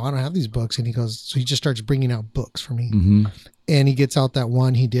I said, no, I don't have these books. And he goes, so he just starts bringing out books for me. And he gets out that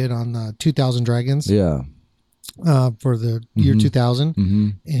one he did on the 2000 Dragons. Yeah. For the year 2000.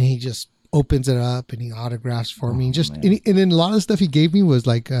 And he just opens it up and he autographs for me. And then a lot of the stuff he gave me was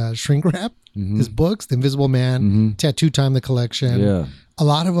like shrink wrap, his books, The Invisible Man, Tattoo Time, the collection. Yeah. A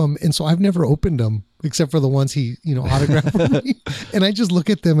lot of them. And so I've never opened them except for the ones he, autographed for me. And I just look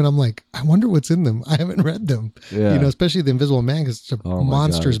at them and I'm like, I wonder what's in them. I haven't read them. Yeah. Especially The Invisible Man because it's a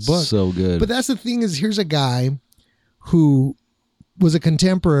monstrous book. So good. But that's the thing is, here's a guy who was a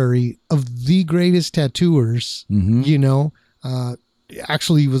contemporary of the greatest tattooers,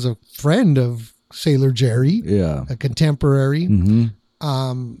 actually was a friend of Sailor Jerry. Yeah. A contemporary.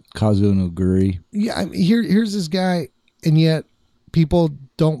 Kazuo Noguri. Yeah. Here's this guy. And yet people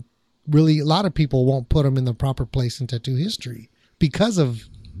don't really, a lot of people won't put him in the proper place in tattoo history because of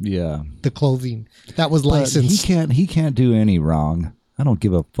the clothing that was licensed. He can't do any wrong. I don't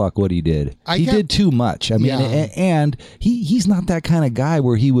give a fuck what he did. He did too much. I mean, and he's not that kind of guy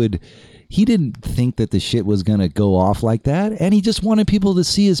where he didn't think that the shit was going to go off like that. And he just wanted people to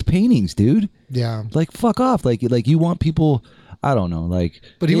see his paintings, dude. Yeah. Like, fuck off. Like you want people, I don't know.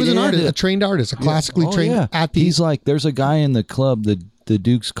 But he was an artist, a trained artist, a classically trained at the... He's like, there's a guy in the club, the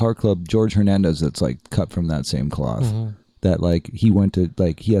Duke's Car Club, George Hernandez, that's like cut from that same cloth. That like he went to,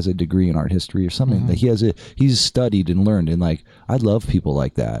 like, he has a degree in art history or something. Like he's studied and learned. And like, I love people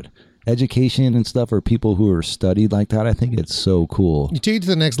like that. Education and stuff, or people who are studied like that. I think it's so cool. You take it to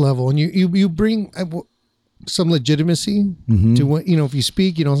the next level, and you bring some legitimacy to what, if you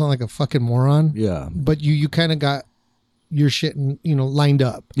speak, you don't sound like a fucking moron. Yeah. But you kind of got your shit, lined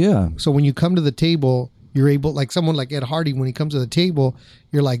up. Yeah. So when you come to the table, you're able, like someone like Ed Hardy, when he comes to the table,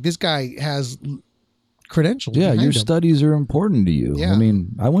 you're like, this guy has credentials. Yeah, your studies are important to you. Yeah. I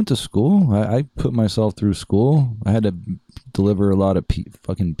mean, I went to school. I put myself through school. I had to deliver a lot of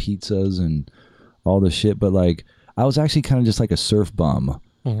fucking pizzas and all this shit. But like, I was actually kind of just like a surf bum,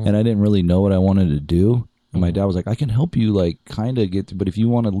 and I didn't really know what I wanted to do. And my dad was like, I can help you, like, kind of get to, but if you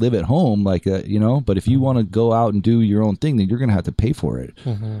want to live at home, like, but if you want to go out and do your own thing, then you're going to have to pay for it.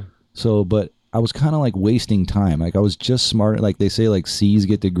 So, but I was kind of like wasting time. Like, I was just smart. Like they say, like, C's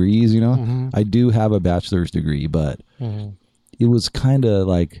get degrees, I do have a bachelor's degree, but it was kind of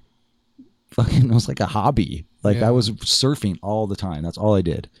like, fucking, it was like a hobby. Like I was surfing all the time. That's all I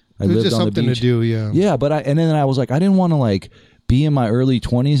did. I lived just on something the beach. To do. Yeah. Yeah. But and then I was like, I didn't want to like be in my early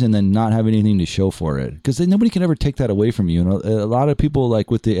 20s and then not have anything to show for it, because nobody can ever take that away from you. And a lot of people, like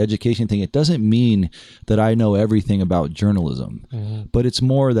with the education thing, it doesn't mean that I know everything about journalism, but it's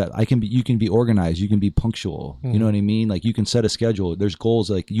more that you can be organized, you can be punctual. You know what I mean? Like you can set a schedule. There's goals.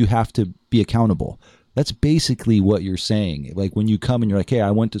 Like you have to be accountable. That's basically what you're saying. Like when you come and you're like, hey,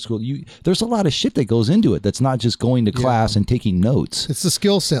 I went to school. There's a lot of shit that goes into it. That's not just going to class and taking notes. It's the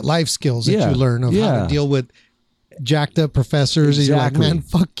skill set, life skills that you learn of how to deal with jacked up professors. Exactly. And you're like, man,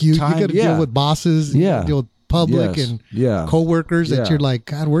 fuck you. You got to deal with bosses. You gotta deal with public and coworkers that you're like,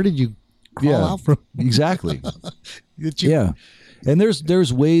 God, where did you crawl out from? Exactly. And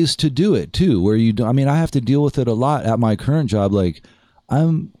there's ways to do it too, where you don't. I mean, I have to deal with it a lot at my current job. Like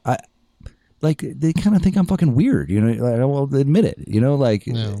like they kind of think I'm fucking weird, you know. Like, I will admit it, you know. Like,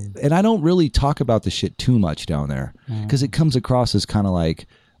 and I don't really talk about the shit too much down there because it comes across as kind of like,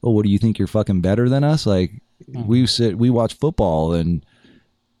 oh, what do you think, you're fucking better than us? Like, we watch football, and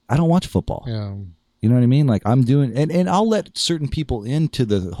I don't watch football. Yeah. You know what I mean? Like I'm doing, and I'll let certain people into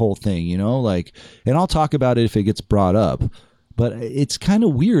the whole thing, you know, like, and I'll talk about it if it gets brought up. But it's kind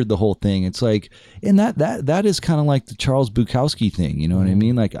of weird, the whole thing. It's like, and that is kind of like the Charles Bukowski thing. You know what I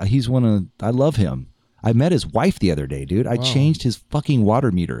mean? Like I love him. I met his wife the other day, dude. I changed his fucking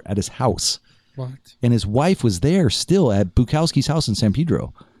water meter at his house. What? And his wife was there still at Bukowski's house in San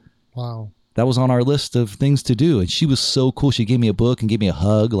Pedro. Wow. That was on our list of things to do. And she was so cool. She gave me a book and gave me a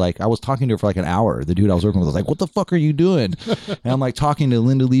hug. Like I was talking to her for like an hour. The dude I was working with was like, what the fuck are you doing? And I'm like talking to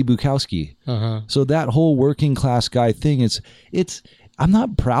Linda Lee Bukowski. So that whole working class guy thing, I'm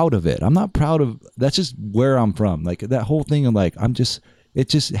not proud of it. I'm not proud of, that's just where I'm from. Like that whole thing. I'm like, it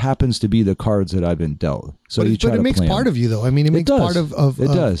just happens to be the cards that I've been dealt. So but it makes part of you though. I mean, it makes part of it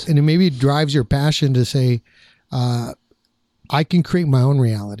does. And it maybe drives your passion to say, I can create my own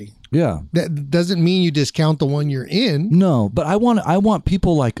reality. Yeah. That doesn't mean you discount the one you're in. No, but I want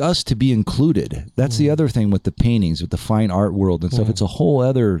people like us to be included. That's the other thing with the paintings, with the fine art world and stuff. It's a whole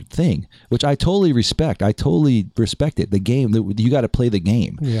other thing, which I totally respect. I totally respect it. The game, you got to play the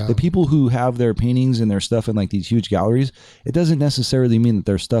game. Yeah. The people who have their paintings and their stuff in like these huge galleries, it doesn't necessarily mean that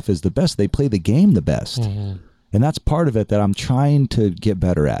their stuff is the best. They play the game the best. And that's part of it that I'm trying to get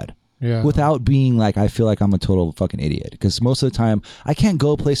better at. Yeah. Without being like, I feel like I'm a total fucking idiot. Because most of the time, I can't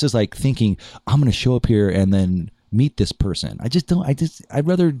go places like thinking, I'm going to show up here and then meet this person. I'd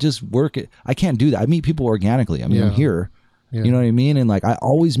rather just work it. I can't do that. I meet people organically. I mean, I'm here. Yeah. You know what I mean? And like, I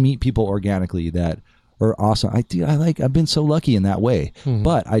always meet people organically that are awesome. I've been so lucky in that way.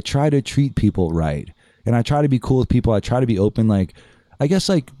 But I try to treat people right. And I try to be cool with people. I try to be open. Like, I guess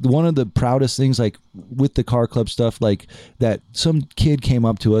like one of the proudest things, like with the car club stuff, like that some kid came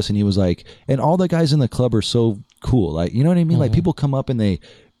up to us and he was like, and all the guys in the club are so cool. Like, you know what I mean? Like people come up and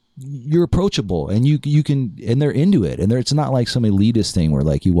you're approachable and you can, and they're into it. And it's not like some elitist thing where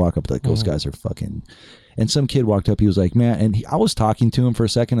like you walk up like those guys are fucking, and some kid walked up, he was like, man, and I was talking to him for a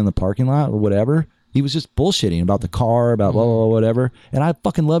second in the parking lot or whatever. He was just bullshitting about the car, about blah, blah, blah, whatever. And I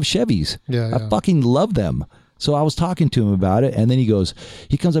fucking love Chevys. I fucking love them. So I was talking to him about it, and then he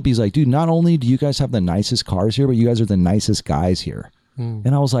comes up, he's like, dude, not only do you guys have the nicest cars here, but you guys are the nicest guys here.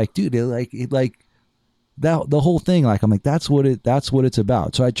 And I was like, dude, like that, the whole thing, like, I'm like, that's what it's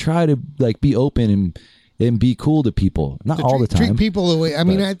about. So I try to like be open and be cool to people, not all the time. Treat people the way, I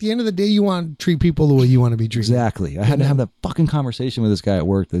mean, at the end of the day, you want to treat people the way you want to be treated. Exactly. I had to have that fucking conversation with this guy at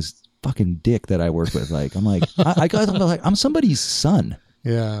work, this fucking dick that I work with. Like, I'm like, I'm somebody's son.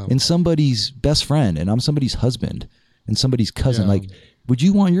 Yeah. And somebody's best friend, and I'm somebody's husband and somebody's cousin. Like, would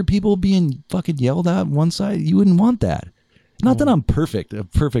you want your people being fucking yelled at on one side? You wouldn't want that. Not that I'm a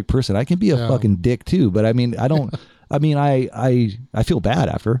perfect person. I can be a fucking dick too, but I mean, I don't, I mean, I feel bad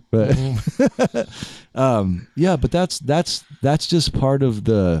after, but yeah, but that's just part of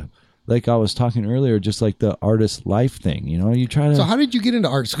the, like I was talking earlier, just like the artist life thing, you know, you try to. So how did you get into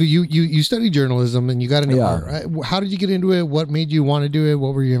art? So you studied journalism and you got into art, right? How did you get into it? What made you want to do it?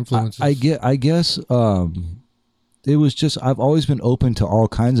 What were your influences? I guess it was just, I've always been open to all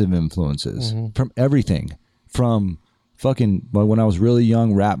kinds of influences from everything, from fucking, when I was really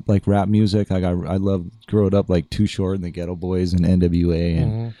young, rap music. Like I loved growing up like Too Short and the Ghetto Boys and NWA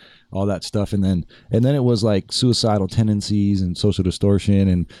and all that stuff, and then it was like suicidal tendencies and social distortion,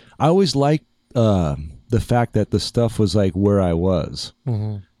 and I always liked the fact that the stuff was like where I was,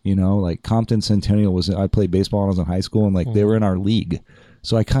 you know, like Compton Centennial I played baseball when I was in high school, and like they were in our league,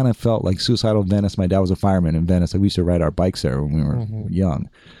 so I kind of felt like suicidal Venice. My dad was a fireman in Venice. Like we used to ride our bikes there when we were young,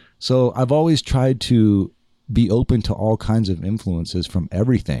 so I've always tried to be open to all kinds of influences from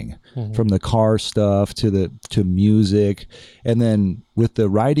everything, from the car stuff to music. And then with the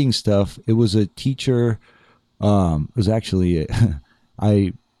writing stuff, it was a teacher. It was actually,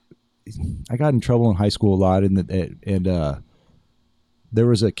 I got in trouble in high school a lot. And there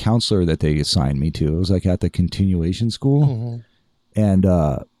was a counselor that they assigned me to. It was like at the continuation school. And,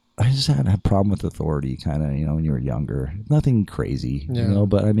 I just had a problem with authority kind of, you know, when you were younger, nothing crazy, you know,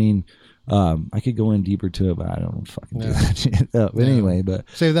 but I mean, I could go in deeper to it, but I don't fucking do that. But anyway, but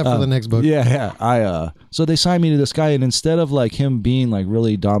save that for the next book. Yeah. So they signed me to this guy, and instead of like him being like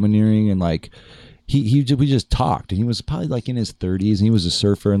really domineering and like we just talked, and he was probably like in his 30s, and he was a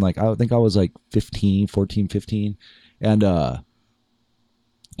surfer, and like I think I was like 15, and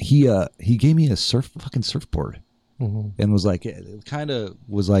he gave me a fucking surfboard, and was like, it kind of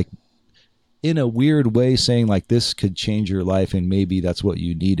was like, in a weird way, saying like this could change your life and maybe that's what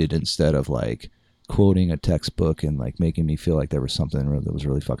you needed, instead of like quoting a textbook and like making me feel like there was something that was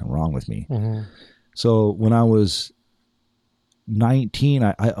really fucking wrong with me. So when I was 19,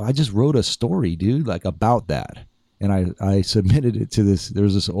 I just wrote a story, dude, like about that, and I submitted it to this. There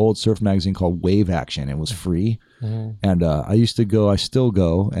was this old surf magazine called Wave Action. It was free, and I used to go. I still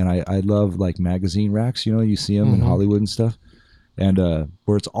go, and I love like magazine racks. You know, you see them in Hollywood and stuff. And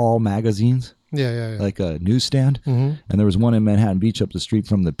where it's all magazines, like a newsstand. And there was one in Manhattan Beach up the street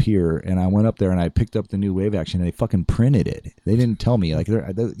from the pier, and I went up there and I picked up the new Wave Action, and they fucking printed it. They didn't tell me, like,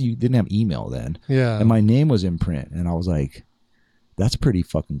 you didn't have email then, and my name was in print, and I was like, that's pretty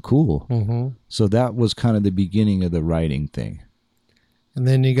fucking cool. So that was kind of the beginning of the writing thing. And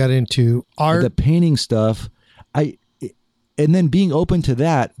then you got into art, the painting stuff. And then being open to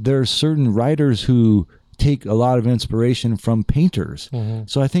that, there are certain writers who take a lot of inspiration from painters.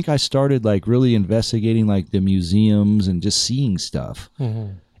 So I think I started like really investigating like the museums and just seeing stuff.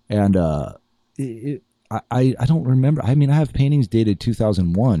 And I don't remember. I mean, I have paintings dated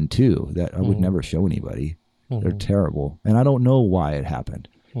 2001 too that I would never show anybody. They're terrible. And I don't know why it happened.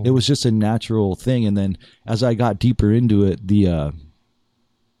 It was just a natural thing. And then as I got deeper into it,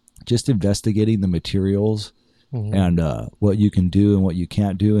 just investigating the materials, and what you can do and what you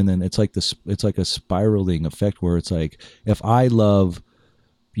can't do, and then it's like a spiraling effect where it's like, if I love,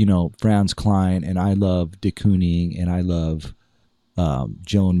 Franz Klein, and I love de Kooning, and I love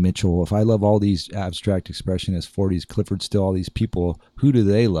Joan Mitchell, if I love all these abstract expressionists, 40s, Clifford Still, all these people, who do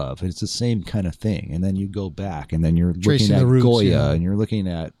they love? And it's the same kind of thing. And then you go back, and then you're looking at Goya, and you're looking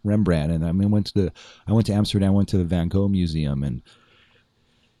at Rembrandt, and I mean, I went to Amsterdam, went to the Van Gogh Museum, and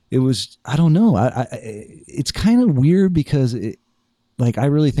it was, I don't know. It's kind of weird because I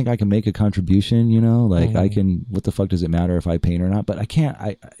really think I can make a contribution, I can, what the fuck does it matter if I paint or not? But I can't,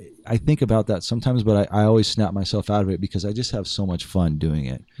 I think about that sometimes, but I always snap myself out of it because I just have so much fun doing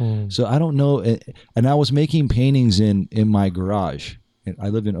it. So I don't know. And I was making paintings in my garage. I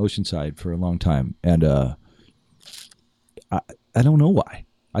lived in Oceanside for a long time. And I don't know why.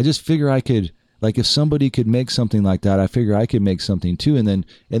 I just figure I could, like, if somebody could make something like that, I figure I could make something too. And then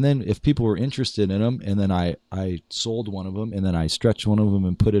if people were interested in them, and then I sold one of them, and then I stretched one of them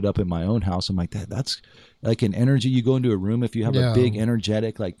and put it up in my own house, I'm like, that's like an energy. You go into a room, if you have a big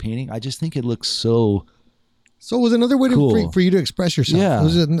energetic like painting, I just think it looks so. So it was another way cool. for you to express yourself. Yeah.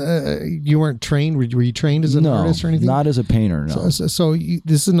 Was it, you weren't trained? Were you trained as an artist or anything? Not as a painter. No. So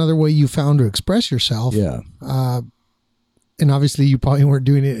this is another way you found to express yourself. Yeah. And obviously you probably weren't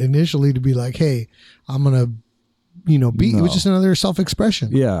doing it initially to be like, hey, I'm going to, be, it was just another self-expression.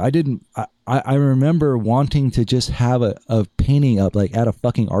 Yeah. I remember wanting to just have a painting up like at a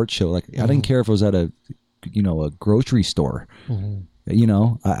fucking art show. Like I didn't care if it was at a grocery store,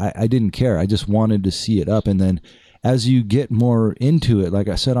 I didn't care. I just wanted to see it up. And then as you get more into it, like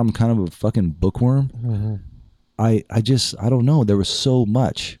I said, I'm kind of a fucking bookworm. I don't know. There was so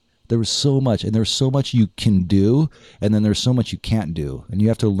much. And there's so much you can do, and then there's so much you can't do, and you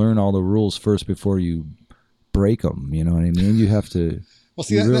have to learn all the rules first before you break them. You know what I mean? You have to. Well,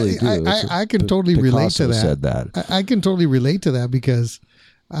 see, I can totally relate to that. Said that. I can totally relate to that because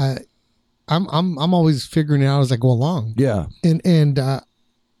I'm always figuring it out as I go along. Yeah, and I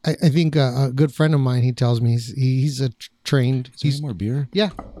think a good friend of mine, he tells me he's a trained. He's more beer. Yeah,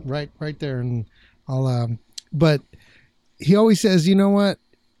 right there, and I'll. But he always says, you know what?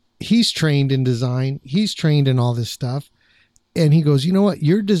 He's trained in design. He's trained in all this stuff. And he goes, you know what?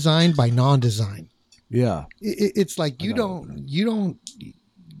 You're designed by non-design. Yeah. It's like, he goes,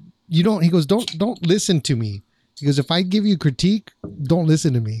 don't listen to me. He goes, if I give you critique, don't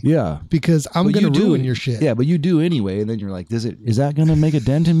listen to me. Yeah. Because I'm going to ruin your shit. Yeah, but you do anyway. And then you're like, is that going to make a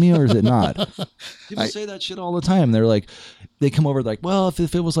dent in me or is it not? People say that shit all the time. They're like, they come over like, well,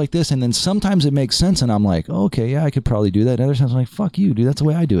 if it was like this, and then sometimes it makes sense. And I'm like, oh, okay, yeah, I could probably do that. And other times I'm like, fuck you, dude. That's the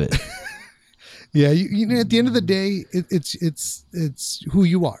way I do it. Yeah. At the end of the day, it's who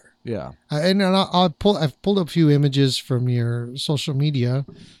you are. Yeah. I've pulled up a few images from your social media.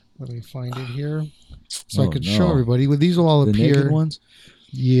 Let me find it here. So I could show everybody. Well, these will all appear. The naked ones?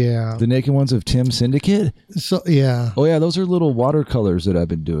 Yeah. The naked ones of Tim Syndicate? So, yeah. Oh, yeah. Those are little watercolors that I've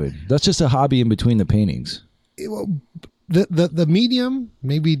been doing. That's just a hobby in between the paintings. the medium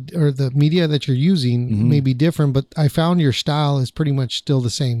maybe, or the media that you're using may be different, but I found your style is pretty much still the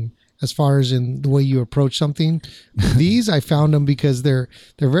same as far as in the way you approach something. These, I found them because they're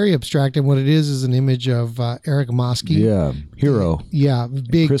very abstract, and what it is an image of Eric Mosky. Yeah, hero. Yeah,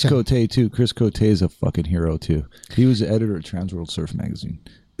 big. Chris Cote too. Chris Cote is a fucking hero too. He was the editor at Transworld Surf magazine.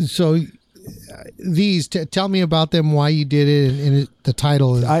 So these, tell me about them, why you did it, and the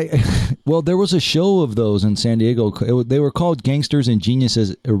title is... Well, there was a show of those in San Diego. They were called Gangsters and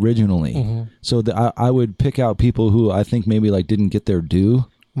Geniuses originally. So I would pick out people who I think maybe like didn't get their due.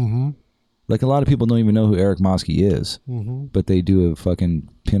 Like a lot of people don't even know who Eric Mosky is, but they do a fucking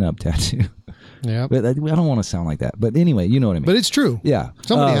pinup tattoo. Yeah, but I don't want to sound like that. But anyway, you know what I mean. But it's true. Yeah,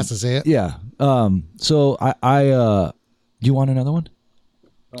 somebody has to say it. Yeah. So I do you want another one?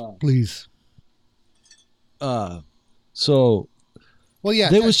 Please. So, well, yeah,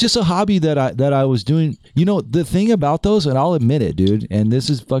 there was just a hobby that I was doing. You know, the thing about those, and I'll admit it, dude, and this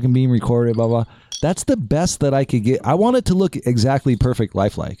is fucking being recorded, blah, blah. That's the best that I could get. I want it to look exactly perfect,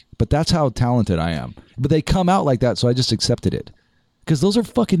 lifelike, but that's how talented I am. But they come out like that, so I just accepted it. Because those are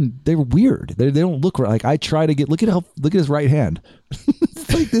they're weird. They don't look right. Like I try to look at his right hand.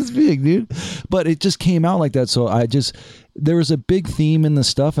 It's like this big, dude. But it just came out like that. So there was a big theme in the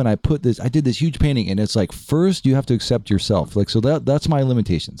stuff, and I did this huge painting, and it's like, first you have to accept yourself. Like, so that's my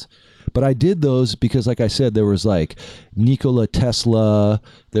limitations. But I did those because, like I said, there was like Nikola Tesla,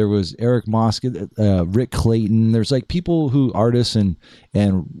 there was Eric Mosky, Rick Clayton. There's like people artists and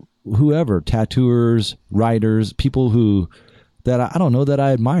whoever, tattooers, writers, people that I don't know, that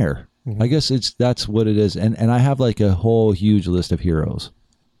I admire. I guess that's what it is. And I have like a whole huge list of heroes.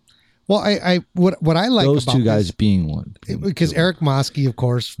 Well, what I like those about two guys being one, because Eric Mosky, of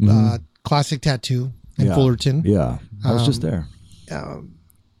course, classic tattoo in Fullerton. Yeah, I was just there.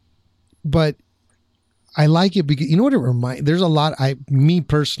 But I like it because you know what it reminds. There's a lot. Me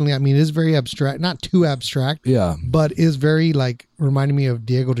personally, I mean, it's very abstract, not too abstract. Yeah, but is very like reminding me of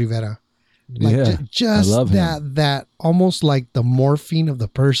Diego Rivera. Like just I love that almost like the morphine of the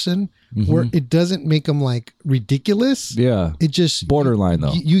person, where it doesn't make them like ridiculous. Yeah, it just borderline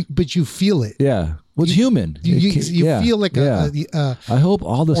though. But you feel it. Yeah, what's human? You feel like I hope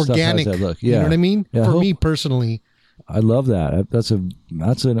all the organic, stuff has that look. Yeah, you know what I mean. Yeah, For me personally, I love that. That's an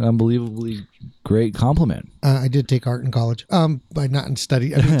unbelievably great compliment. I did take art in college, but not in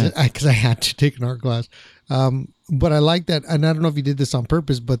study. I mean, because I had to take an art class. But I like that, and I don't know if you did this on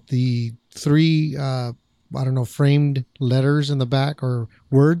purpose, but the 3 framed letters in the back or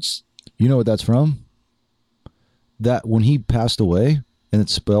words. You know what that's from? That when he passed away and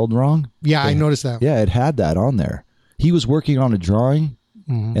it's spelled wrong. Yeah, I noticed that. Yeah, it had that on there. He was working on a drawing,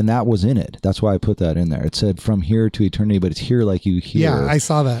 and that was in it. That's why I put that in there. It said "From here to eternity," but it's here like you hear. Yeah, I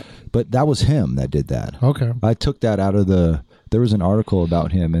saw that. But that was him that did that. Okay. I took that out of there was an article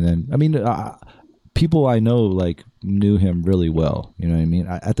about him, and then, I mean, people I know like knew him really well. You know what I mean?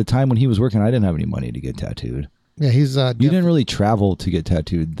 At the time when he was working, I didn't have any money to get tattooed. Yeah, he's. You didn't really travel to get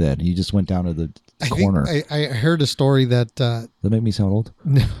tattooed then. You just went down to the corner. I heard a story that. That make me sound old?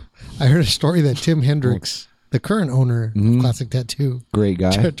 No, I heard a story that Tim Hendricks, the current owner of Classic Tattoo, great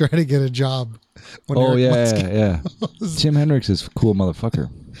guy, tried to get a job. Yeah. Tim Hendricks is a cool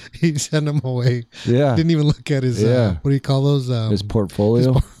motherfucker. He sent him away. Yeah, didn't even look at his. What do you call those? His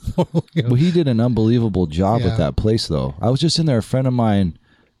portfolio. Well, he did an unbelievable job at that place, though. I was just in there. A friend of mine,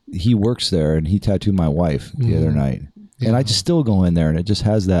 he works there, and he tattooed my wife the other night, and I just still go in there, and it just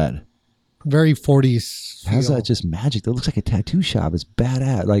has that very 40s. Has that just magic? That looks like a tattoo shop. It's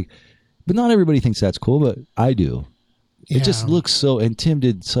badass. Like, but not everybody thinks that's cool, but I do. It just looks so. And Tim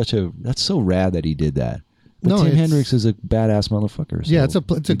did that's so rad that he did that. But Tim Hendricks is a badass motherfucker. So yeah, it's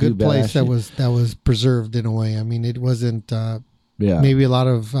a good place that was preserved in a way. I mean, it wasn't. Maybe a lot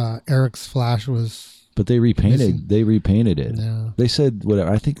of Eric's flash was. But they repainted. They repainted it. Yeah. They said whatever.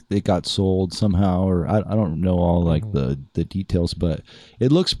 I think it got sold somehow, or I don't know all like the details, but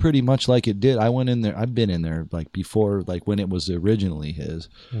it looks pretty much like it did. I went in there. I've been in there like before, like when it was originally his,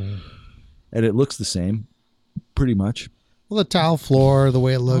 and it looks the same, pretty much. Well, the tile floor, the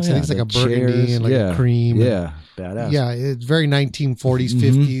way it looks, I think it's like a burgundy and like a cream. Yeah, badass. Yeah, it's very 1940s,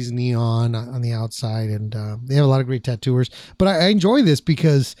 50s neon on the outside, and they have a lot of great tattooers. But I enjoy this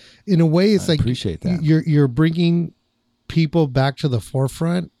because, in a way, it's like appreciate that. You're bringing people back to the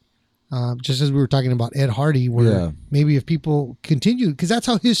forefront, just as we were talking about Ed Hardy, where maybe if people continue, because that's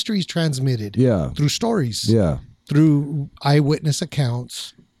how history is transmitted. Through stories. Through eyewitness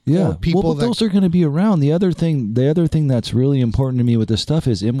accounts. Yeah, but those are going to be around. The other thing that's really important to me with this stuff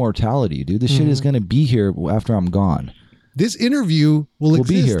is immortality, dude. This shit is going to be here after I'm gone. this interview will exist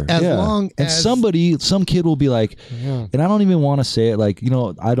be here as long and as some kid will be like, and I don't even want to say it like,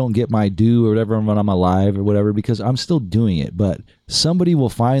 I don't get my due or whatever when I'm alive or whatever, because I'm still doing it, but somebody will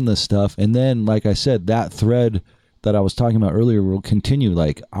find this stuff. And then, like I said, that thread that I was talking about earlier will continue.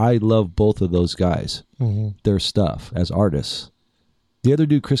 Like, I love both of those guys, their stuff as artists. The other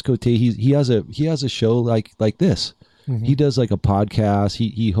dude, Chris Cote, he has a show like this. He does like a podcast.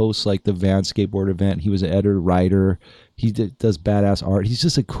 He hosts like the Van Skateboard event. He was an editor, writer. He does badass art. He's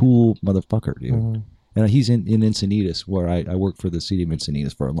just a cool motherfucker, dude. And he's in Encinitas, where I worked for the city of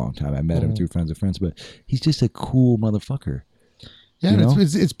Encinitas for a long time. I met him through friends of friends, but he's just a cool motherfucker. Yeah,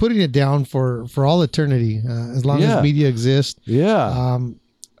 it's putting it down for all eternity, as long as media exists. Yeah.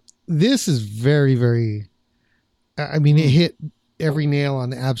 This is very, very. I mean, it hit every nail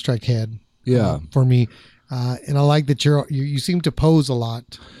on the abstract head. For me. And I like that you seem to pose a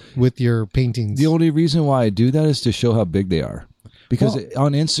lot with your paintings. The only reason why I do that is to show how big they are, because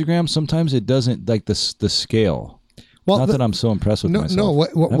on Instagram sometimes it doesn't like the scale. Well, not that I'm so impressed with myself. No,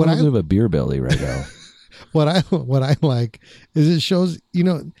 what I have a little bit of a beer belly right now. What I like is it shows you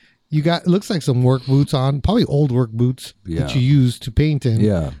got, it looks like some work boots on, probably old work boots that you use to paint in.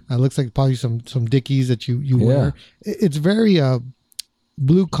 Yeah, it looks like probably some Dickies that you wear. It's very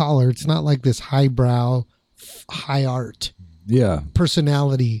blue collar. It's not like this highbrow, high art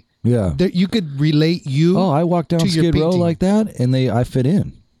personality that you could relate I walk down Skid Row like that and I fit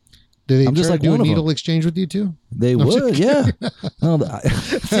in. Do they just like do a needle exchange with you too? They would. No,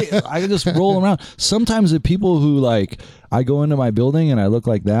 I just roll around. Sometimes the people who like, I go into my building and I look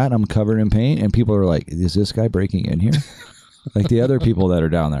like that, I'm covered in paint, and people are like, is this guy breaking in here? Like the other people that are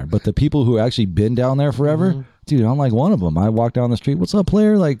down there. But the people who actually been down there forever, dude, I'm like one of them. I walk down the street, what's up,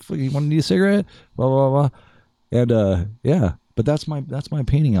 player? Like, you want to need a cigarette? Blah blah blah. And but that's my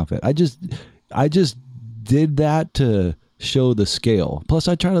painting outfit. I just did that to show the scale. Plus,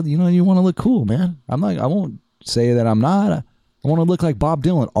 I try to, you want to look cool, man. I won't say that I'm not. I want to look like Bob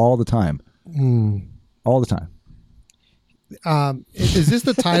Dylan all the time. All the time. Is this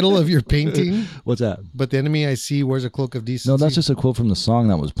the title of your painting? What's that? But the enemy I see wears a cloak of decency. No, that's just a quote from the song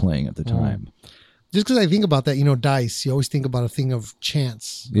that was playing at the time. Just because I think about that, dice, you always think about a thing of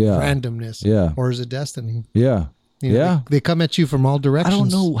chance, randomness, or is it destiny? They come at you from all directions. I don't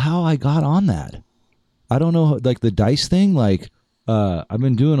know how I got on that. I don't know, like the dice thing, like I've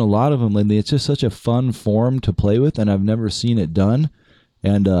been doing a lot of them lately. It's just such a fun form to play with, and I've never seen it done.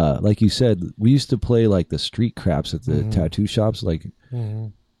 And like you said, we used to play like the street craps at the tattoo shops, like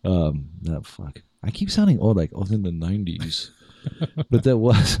I keep sounding old, like in the 90s. But that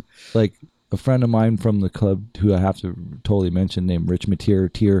was like a friend of mine from the club who I have to totally mention, named Rich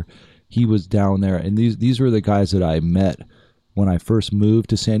Whittier. He was down there, and these were the guys that I met when I first moved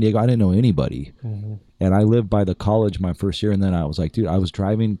to San Diego. I didn't know anybody. And I lived by the college my first year, and then I was like, dude, I was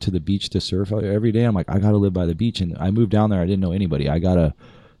driving to the beach to surf every day. I'm like, I got to live by the beach. And I moved down there. I didn't know anybody.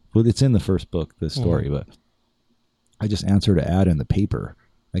 It's in the first book, this story, but I just answered an ad in the paper,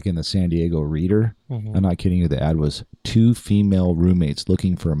 like in the San Diego Reader. I'm not kidding you. The ad was 2 female roommates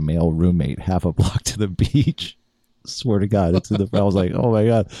looking for a male roommate half a block to the beach. Swear to God, it's in the. I was like, oh my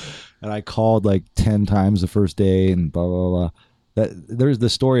God. And I called like 10 times the first day and blah, blah, blah. There's the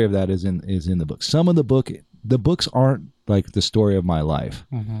story of that is in the book. Some of the books aren't like the story of my life.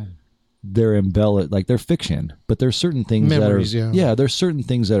 They're embellished, like they're fiction, but there's certain things Memories, there's certain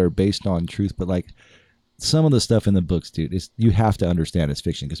things that are based on truth, but like some of the stuff in the books, dude, you have to understand it's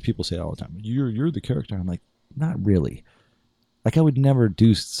fiction, because people say all the time, you're the character. I'm like, not really. Like I would never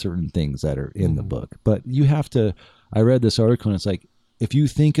do certain things that are in the book, but you have to. I read this article and it's like, if you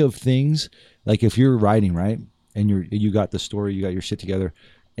think of things, like if you're writing, right, and you got the story, you got your shit together,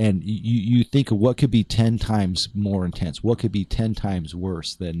 and you think of what could be 10 times more intense, what could be 10 times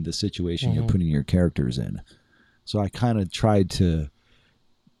worse than the situation you're putting your characters in. So I kind of tried to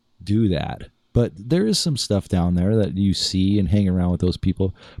do that. But there is some stuff down there that you see and hang around with those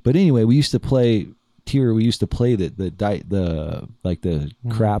people. But anyway, we used to play the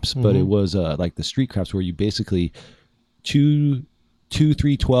craps, but it was like the street craps where you basically 2,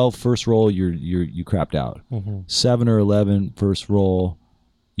 3, 12 first roll, you crapped out. 7 or 11 first roll,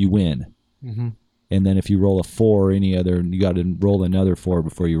 you win. And then if you roll a 4 or any other, you got to roll another 4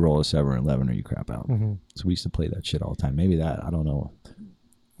 before you roll a 7 or 11, or you crap out. So we used to play that shit all the time. Maybe that, I don't know.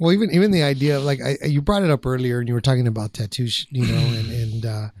 Well, even the idea of like you brought it up earlier, and you were talking about tattoos,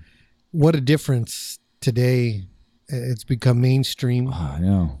 and what a difference today. It's become mainstream. I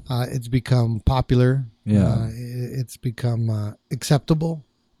know. It's become popular. Yeah. It's become acceptable.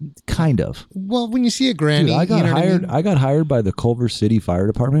 Kind of. Well, when you see a granny, dude, I got hired. I mean? I got hired by the Culver City Fire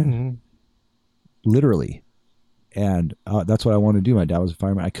Department. Literally, and that's what I wanted to do. My dad was a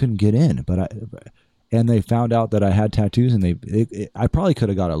fireman. I couldn't get in, and they found out that I had tattoos, and I probably could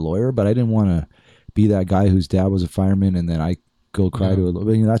have got a lawyer, but I didn't want to be that guy whose dad was a fireman, and then I go cry to a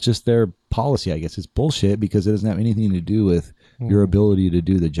lawyer. You know, that's just their policy, I guess. It's bullshit because it doesn't have anything to do with your ability to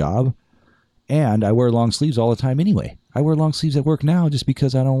do the job. And I wear long sleeves all the time anyway. I wear long sleeves at work now just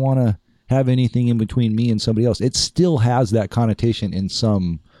because I don't want to have anything in between me and somebody else. It still has that connotation in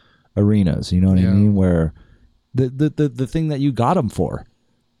some arenas, you know what I mean? Where the thing that you got them for,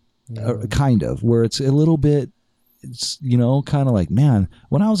 kind of, where it's a little bit, it's, you know, kind of like, man,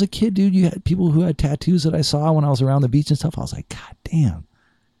 when I was a kid, dude, you had people who had tattoos that I saw when I was around the beach and stuff. I was like, God damn.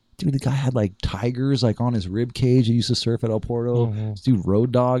 Dude, the guy had like tigers like on his rib cage. He used to surf at El Porto. This dude,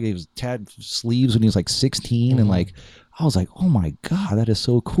 Road Dog, he was tattooed sleeves when he was like 16, and like I was like, oh my God, that is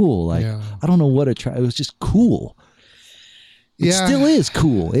so cool. Like I don't know what it was just cool. It still is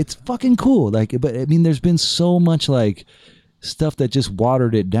cool. It's fucking cool. Like, but I mean, there's been so much like stuff that just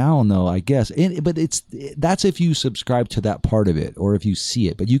watered it down, though, I guess. But that's if you subscribe to that part of it, or if you see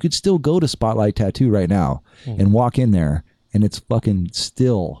it. But you could still go to Spotlight Tattoo right now and walk in there, and it's fucking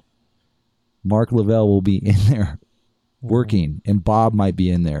still. Mark Lavelle will be in there working, and Bob might be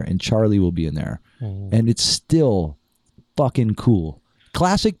in there, and Charlie will be in there, and it's still fucking cool.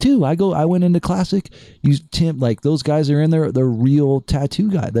 Classic too. I went into Classic. Tim, like those guys are in there. They're real tattoo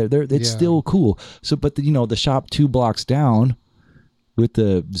guys. It's still cool. So, but the shop 2 blocks down with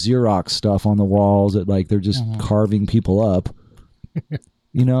the Xerox stuff on the walls that like they're just carving people up.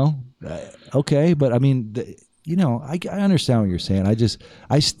 Okay, but I mean. I understand what you're saying.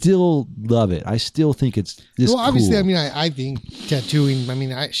 I still love it. I still think it's just obviously, cool. I mean, I think tattooing, I mean,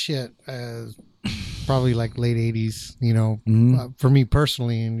 probably like late 80s, for me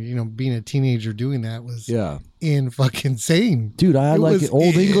personally, and, being a teenager doing that was in fucking insane. Dude, I had like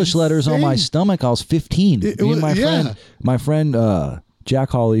old English letters on my stomach. I was 15. My friend,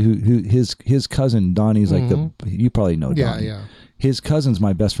 Jack Hawley, who his cousin, Donnie's like you probably know Donnie. Yeah. His cousin's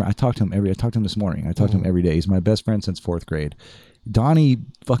my best friend. I talked to him this morning. I talked to him every day. He's my best friend since 4th grade. Donnie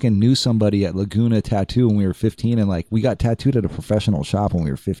fucking knew somebody at Laguna Tattoo when we were 15, and like we got tattooed at a professional shop when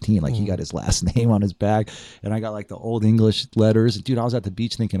we were 15. Like he got his last name on his back, and I got like the old English letters. Dude, I was at the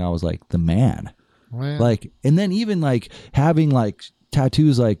beach thinking I was like the man. Wow. Like, and then even like having like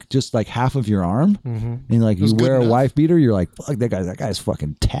tattoos like just like half of your arm, and like you wear a wife beater, you're like, fuck, that guy's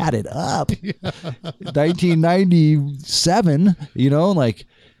fucking tatted up. 1997, like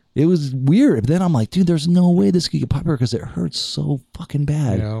it was weird. But then I'm like, dude, there's no way this could get popular because it hurts so fucking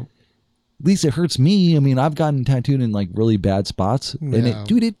bad. At least it hurts me. I mean, I've gotten tattooed in like really bad spots, and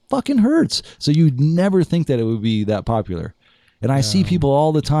it fucking hurts. So you'd never think that it would be that popular. And I see people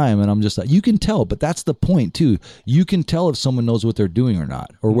all the time, and I'm just like, you can tell, but that's the point too. You can tell if someone knows what they're doing or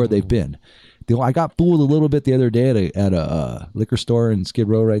not, or where they've been. I got fooled a little bit the other day at a liquor store in Skid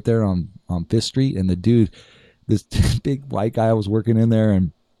Row right there on 5th Street, and the dude, this big white guy was working in there,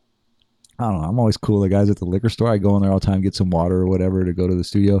 and I don't know, I'm always cool. The guys at the liquor store, I go in there all the time, get some water or whatever to go to the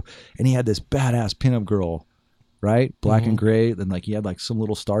studio, and he had this badass pinup girl, right, black and gray, and like he had like some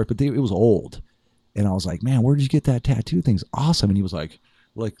little stars, but it was old. And I was like, man, where did you get that tattoo? Thing's awesome. And he was like,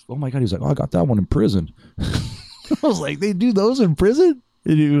 oh my God. He was like, oh, I got that one in prison. I was like, they do those in prison?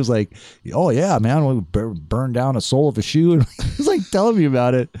 And he was like, oh yeah, man, we burned down a sole of a shoe. And he's like telling me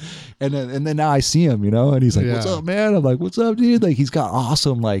about it. And then now I see him, and he's like, what's up, man? I'm like, what's up, dude? Like he's got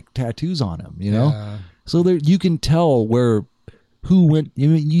awesome like tattoos on him, So there, you can tell who went.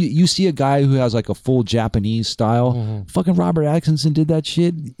 You see a guy who has like a full Japanese style. Fucking Robert Atkinson did that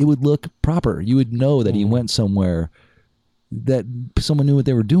shit. It would look proper. You would know that he went somewhere that someone knew what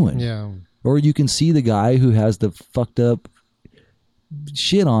they were doing. Yeah. Or you can see the guy who has the fucked up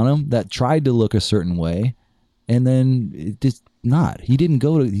shit on him that tried to look a certain way, and then it just not. He didn't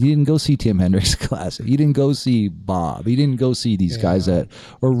go see Tim Hendricks' class. He didn't go see Bob. He didn't go see these guys that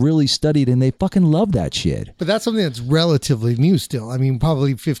are really studied, and they fucking love that shit. But that's something that's relatively new still. I mean,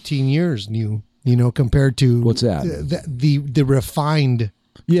 probably 15 years new, compared to what's that? The refined.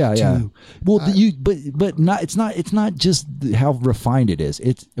 Yeah. Well, but not. It's not just how refined it is.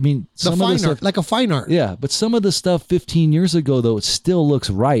 Some fine of the stuff, art, like a fine art. Yeah, but some of the stuff 15 years ago though, it still looks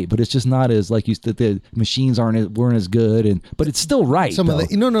right, but it's just not as like the machines weren't as good, but it's still right. Some of the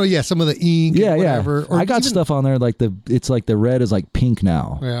ink. Yeah, and whatever. Or I got stuff on there like it's like the red is like pink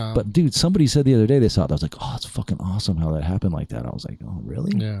now. Yeah. But dude, somebody said the other day they saw it. I was like, oh, it's fucking awesome how that happened like that. I was like, oh,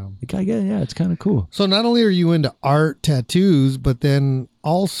 really? Yeah. It's kind of cool. So not only are you into art, tattoos, but then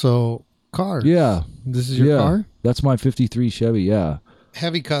also cars. Yeah. This is your car? That's my 53 Chevy, yeah.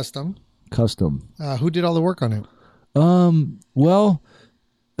 Heavy custom. Custom. Who did all the work on it?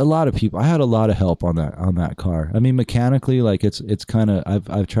 a lot of people. I had a lot of help on that car. I mean, mechanically, like it's kind of.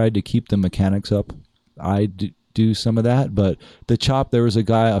 I've tried to keep the mechanics up. I do some of that, but the chop. There was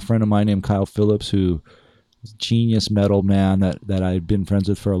a friend of mine named Kyle Phillips, who was a genius metal man that I'd been friends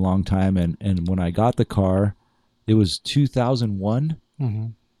with for a long time. And when I got the car, it was 2001,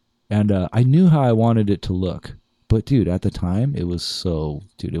 and I knew how I wanted it to look. But dude, at the time, it was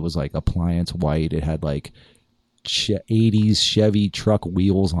like appliance white. It had like 80s Chevy truck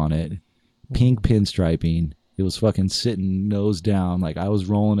wheels on it, pink pinstriping. It was fucking sitting nose down. Like I was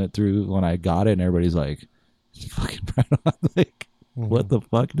rolling it through when I got it, and everybody's like, fucking right on. Like, what the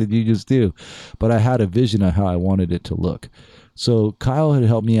fuck did you just do? But I had a vision of how I wanted it to look. So Kyle had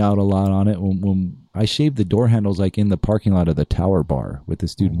helped me out a lot on it when I shaved the door handles, like in the parking lot of the Tower Bar with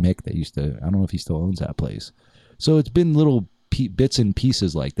this dude Mick that used to, I don't know if he still owns that place. So it's been little bits and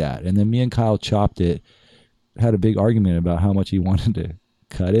pieces like that. And then me and Kyle chopped it, had a big argument about how much he wanted to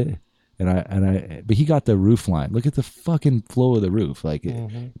cut it. But he got the roof line. Look at the fucking flow of the roof, like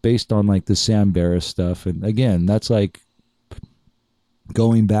based on like the Sam Barris stuff. And again, that's like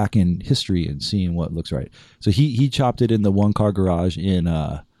going back in history and seeing what looks right. So he chopped it in the one car garage in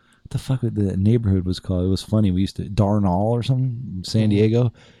what the fuck the neighborhood was called. It was funny. We used to Darnall or something, San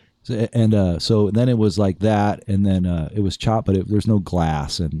Diego. So then it was like that, and then it was chopped, but there's no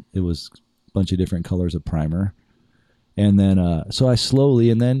glass, and it was a bunch of different colors of primer. And then so I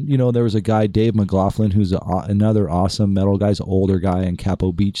slowly, and then there was a guy, Dave McLaughlin, who's another awesome metal guy, an older guy in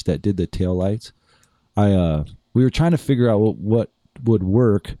Capo Beach that did the taillights. We were trying to figure out what would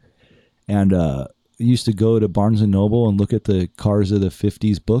work, and used to go to Barnes and Noble and look at the cars of the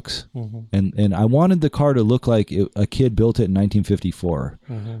 50s books, and I wanted the car to look like a kid built it in 1954.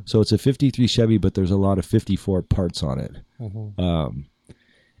 So it's a 53 Chevy, but there's a lot of 54 parts on it.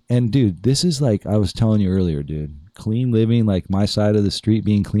 And dude, this is like I was telling you earlier, dude, clean living, like my side of the street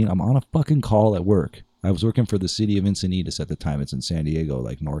being clean. I'm on a fucking call at work. I was working for the city of Encinitas at the time. It's in San Diego,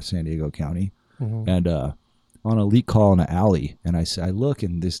 like North San Diego County, and on a leak call in an alley, and I look,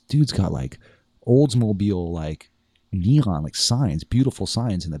 and this dude's got like Oldsmobile like neon like signs, beautiful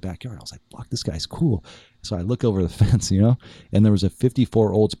signs in the backyard. I was like, fuck, this guy's cool. So I look over the fence, and there was a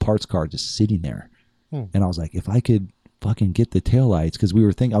 54 Olds parts car just sitting there. And I was like, if I could fucking get the taillights, because we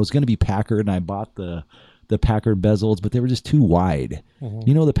were thinking I was going to be Packard, and I bought the Packard bezels, but they were just too wide.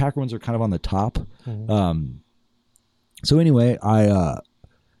 The Packard ones are kind of on the top. So anyway,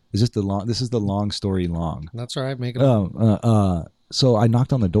 this is the long story long. That's all right. Make it. So I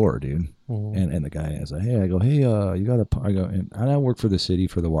knocked on the door, dude, and the guy is like, hey, I go, hey, you got I go, and I work for the city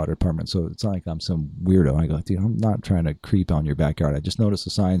for the water department, so it's not like I'm some weirdo. I go, dude, I'm not trying to creep on your backyard. I just noticed the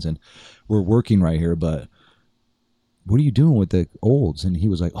signs, and we're working right here, but what are you doing with the Olds? And he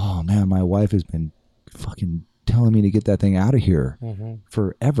was like, oh man, my wife has been fucking telling me to get that thing out of here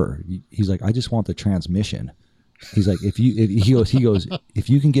forever. He's like, I just want the transmission. He's like, he goes, if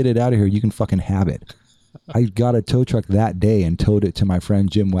you can get it out of here, you can fucking have it. I got a tow truck that day and towed it to my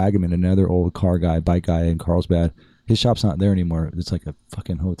friend Jim Wagaman, another old bike guy in Carlsbad. His shop's not there anymore. It's like a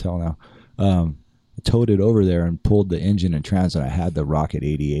fucking hotel now. I towed it over there and pulled the engine and trans, and I had the Rocket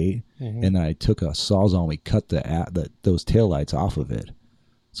 88. And then I took a Sawzall and we cut those taillights off of it.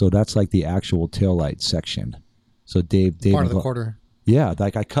 So that's like the actual taillight section. So Dave part of the quarter. Yeah,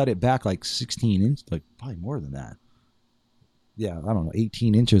 like I cut it back like 16 inches, like probably more than that. Yeah, I don't know,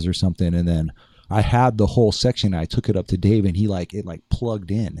 18 inches or something. And then I had the whole section. I took it up to Dave, and it plugged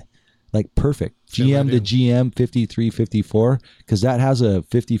in, like perfect. GM to GM 53, 54, because that has a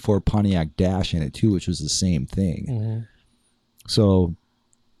 54 Pontiac Dash in it too, which was the same thing. So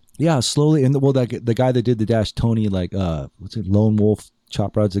yeah, slowly, and the guy that did the Dash, Tony, like what's it, Lone Wolf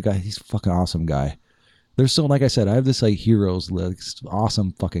Chop Rods, the guy, he's a fucking awesome guy. There's so, like I said, I have this like heroes list,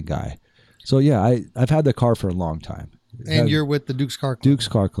 awesome fucking guy. So yeah, I've had the car for a long time. And you're with the Duke's Car Club. Duke's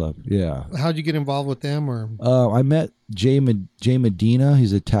Car Club, yeah. How'd you get involved with them? Or I met Jay Medina.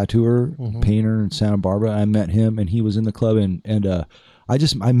 He's a tattooer, painter in Santa Barbara. I met him, and he was in the club, and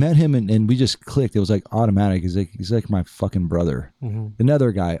I met him, and we just clicked. It was like automatic. He's like my fucking brother.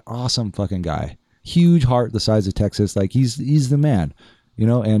 Another guy, awesome fucking guy, huge heart, the size of Texas. Like he's the man,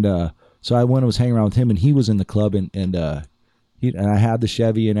 And so I went and was hanging around with him, and he was in the club, and I had the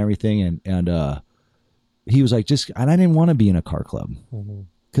Chevy and everything, and he was like, and I didn't want to be in a car club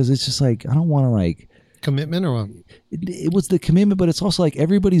because it's just like, I don't want to like commitment or what? It was the commitment, but it's also like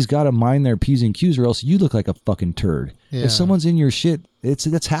everybody's got to mind their P's and Q's or else you look like a fucking turd. Yeah. If someone's in your shit,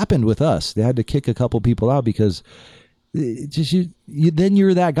 that's happened with us. They had to kick a couple people out because then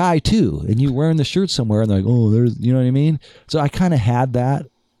you're that guy too. And you're wearing the shirt somewhere and they're like, oh, there's, you know what I mean? So I kind of had that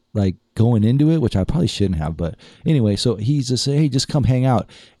like going into it, which I probably shouldn't have. But anyway, so he's just say, hey, just come hang out.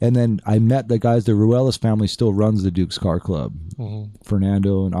 And then I met the guys. The Ruelas family still runs the Duke's Car Club.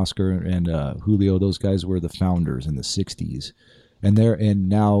 Fernando and Oscar and Julio, those guys were the founders in the 60s. And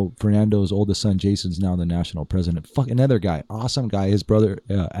now Fernando's oldest son, Jason's now the national president. Another guy, awesome guy. His brother,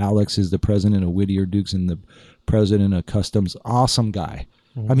 Alex, is the president of Whittier Dukes and the president of Customs. Awesome guy.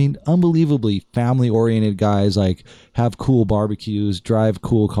 I mean, unbelievably family-oriented guys, like have cool barbecues, drive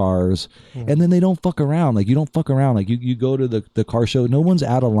cool cars, and then they don't fuck around. Like, you don't fuck around. Like, you go to the car show, no one's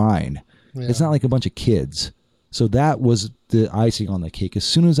out of line. Yeah. It's not like a bunch of kids. So that was the icing on the cake. As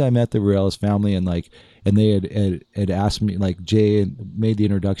soon as I met the Ruelas family and they had asked me, like Jay made the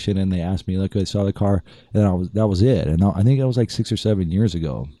introduction and they asked me, like, I saw the car, and that was it. And I think that was like 6 or 7 years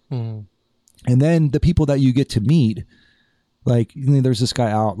ago. And then the people that you get to meet, like, you know, there's this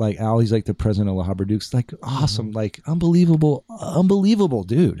guy Al, he's like the president of La Habra Dukes, like awesome, like unbelievable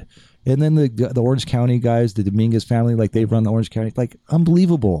dude. And then the Orange County guys, the Dominguez family, like they run the Orange County, like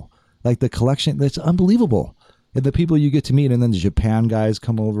unbelievable. Like the collection, that's unbelievable. And the people you get to meet, and then the Japan guys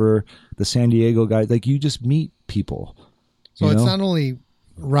come over, the San Diego guys, like you just meet people. So it's not only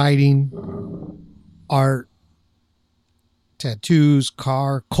writing, art, tattoos,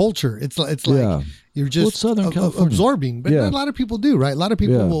 car, culture. It's like you're just absorbing, but not a lot of people do, right? A lot of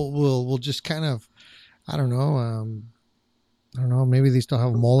people will just kind of, I don't know, maybe they still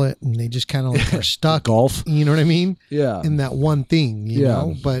have a mullet and they just kind of like are stuck. Golf. You know what I mean? Yeah. In that one thing, you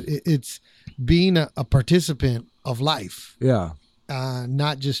know, but it's being a participant of life. Yeah.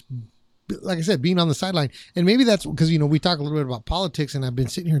 Not just, like I said, being on the sideline. And maybe that's because, you know, we talk a little bit about politics and I've been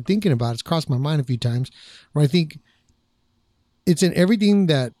sitting here thinking about it. It's crossed my mind a few times where I think it's in everything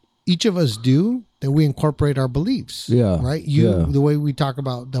that each of us do that we incorporate our beliefs. Yeah. Right? The way we talk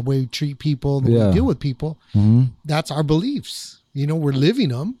about, the way we treat people, the way we deal with people, that's our beliefs. You know, we're living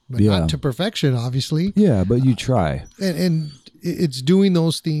them, but not to perfection, obviously. Yeah, but you try. And it's doing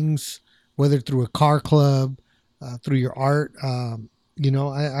those things, whether through a car club, through your art. You know,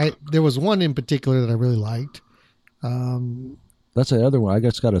 I there was one in particular that I really liked. That's the other one. I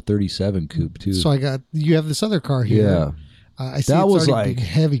just got a 37 coupe too. So you have this other car here. Yeah. I see that was like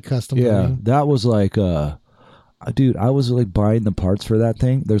heavy custom. Yeah, that was like, dude, I was like buying the parts for that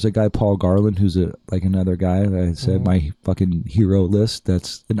thing. There's a guy, Paul Garland, who's another guy that I said my fucking hero list.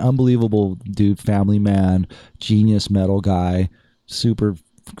 That's an unbelievable dude, family man, genius metal guy, super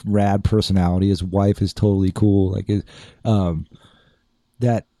rad personality. His wife is totally cool. Like,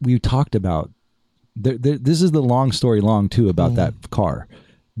 that we talked about. This is the long story long too about that car.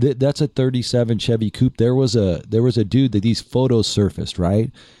 That's a 37 Chevy Coupe. There was a dude that these photos surfaced,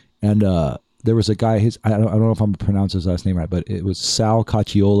 right? And there was a guy, I don't know if I'm pronouncing his last name right, but it was Sal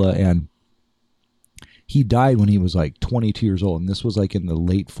Cacciola, and he died when he was like 22 years old, and this was like in the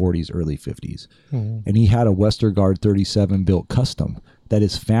late 40s, early 50s. And he had a Westergaard 37 built custom that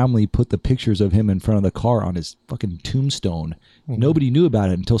his family put the pictures of him in front of the car on his fucking tombstone. Nobody knew about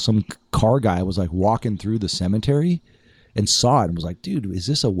it until some car guy was like walking through the cemetery and saw it and was like, dude, is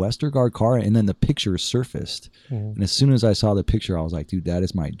this a Westergaard car? And then the picture surfaced. And as soon as I saw the picture, I was like, dude, that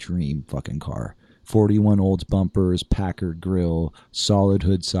is my dream fucking car. 41 Olds bumpers, Packard grill, solid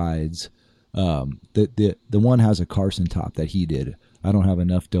hood sides. The one has a Carson top that he did. I don't have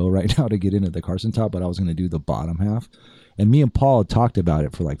enough dough right now to get into the Carson top, but I was going to do the bottom half. And me and Paul had talked about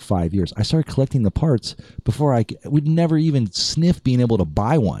it for like 5 years. I started collecting the parts before we'd never even sniffed being able to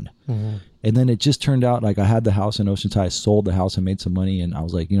buy one. And then it just turned out like I had the house in Oceanside, I sold the house and made some money. And I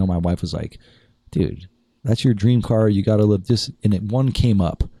was like, you know, my wife was like, dude, that's your dream car. You got to live this. And this one came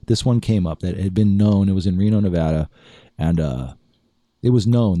up that had been known. It was in Reno, Nevada. And it was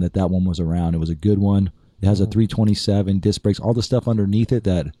known that one was around. It was a good one. It has a 327 disc brakes, all the stuff underneath it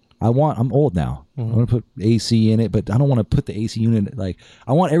that I want. I'm old now. I want to put AC in it, but I don't want to put the AC unit. Like,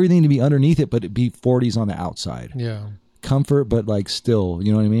 I want everything to be underneath it, but it be 40s on the outside. Yeah. Comfort, but like still,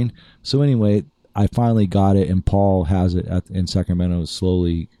 you know what I mean? So anyway, I finally got it, and Paul has it in Sacramento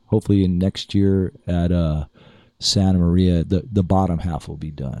slowly. Hopefully in next year at Santa Maria, the bottom half will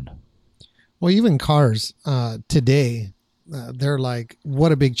be done. Well, even cars today, they're like,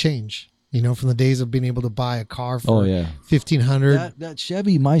 what a big change. You know, from the days of being able to buy a car for $1,500. That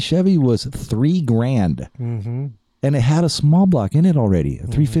Chevy, my Chevy was $3,000. And it had a small block in it already, a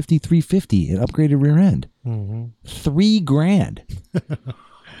 350, an upgraded rear end. $3,000.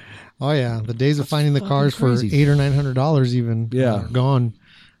 Oh yeah, the days of finding the cars for $800 or $900 even are gone.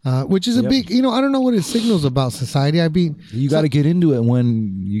 which is a big, I don't know what it signals about society. You got to get into it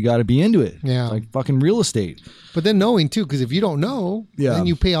when you got to be into it. Yeah. It's like fucking real estate. But then knowing too, because if you don't know, then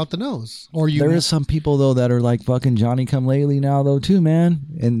you pay out the nose. Or there is some people though that are like fucking Johnny come lately now though too, man.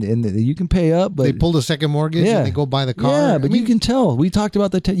 And you can pay up, but they pull the second mortgage and they go buy the car. Yeah, but you can tell. We talked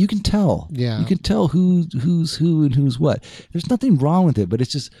about you can tell. Yeah. You can tell who's who and who's what. There's nothing wrong with it, but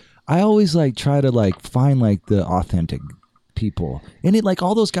it's just I always like try to like find like the authentic people. And it like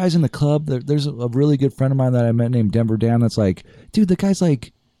all those guys in the club, there's a really good friend of mine that I met named Denver Dan that's like, dude, the guy's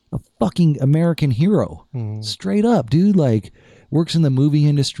like a fucking American hero. Straight up, dude. Like works in the movie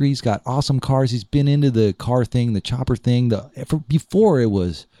industry. He's got awesome cars. He's been into the car thing, the chopper thing. Before it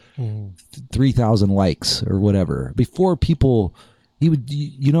was 3,000 likes or whatever. Before people, he would,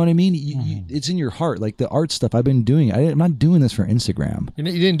 you know what I mean? It's in your heart. Like the art stuff I've been doing. I'm not doing this for Instagram. You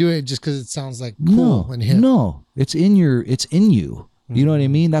didn't do it just because it sounds like cool and hip. No, it's in you. You know what I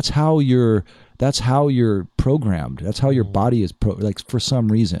mean? That's how you're programmed. That's how your body is like for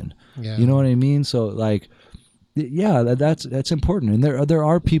some reason. Yeah. You know what I mean? So like, yeah, that's important. And there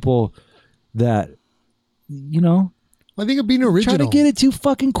are people that, I think of being original. Try to get it too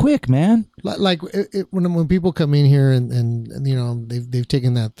fucking quick, man. Like when people come in here and they've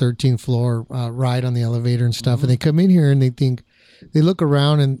taken that 13th floor ride on the elevator and stuff, and they come in here and they look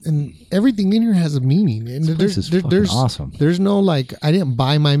around and everything in here has a meaning. And there's awesome. There's no like I didn't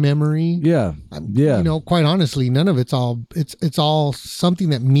buy my memory. Yeah. Quite honestly, none of it's all something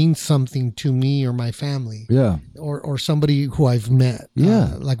that means something to me or my family. Yeah. Or somebody who I've met.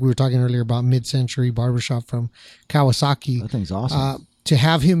 Yeah. Like we were talking earlier about Mid-Century Barbershop from Kawasaki. That thing's awesome. To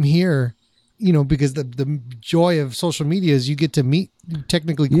have him here, because the joy of social media is you get to meet,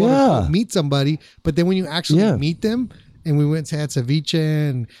 technically, quote unquote, meet somebody, but then when you actually meet them, and we went to had ceviche,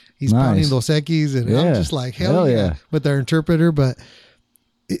 and he's pounding Dos Equis, and I'm just like, hell yeah, with our interpreter. But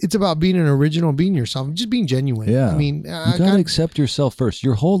it's about being an original, being yourself, just being genuine. Yeah. I mean, you gotta accept yourself first.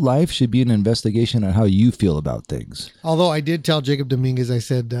 Your whole life should be an investigation on how you feel about things. Although I did tell Jacob Dominguez, I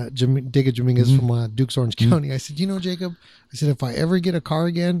said, Jacob Dominguez from Dukes Orange County, I said, Jacob, I said, if I ever get a car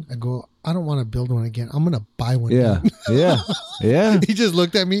again, I don't want to build one again. I'm going to buy one. Yeah. Yeah. He just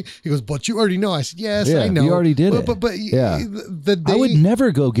looked at me. He goes, but you already know. I said, yes, I know. You already did it. But the day, I would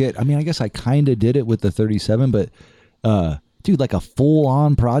never go get, I guess I kind of did it with the 37, but, dude, like a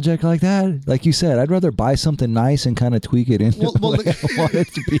full-on project like that, like you said, I'd rather buy something nice and kind of tweak it into what I want it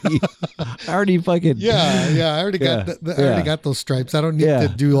to be. I already fucking I already got I already got those stripes. I don't need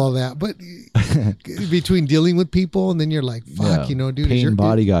to do all that. But between dealing with people and then you're like, fuck, dude, painting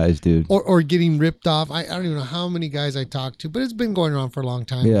body guys, dude, or getting ripped off. I don't even know how many guys I talked to, but it's been going on for a long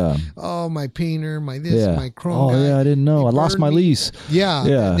time. Yeah. Oh, my painter, my this, my chrome. Oh, I didn't know. I lost my lease. Yeah.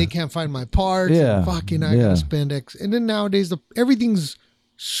 And they can't find my parts. Yeah. And fucking, I gotta spend X. And then nowadays everything's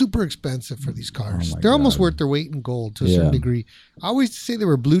super expensive for these cars. They're almost worth their weight in gold to a certain degree. I always say they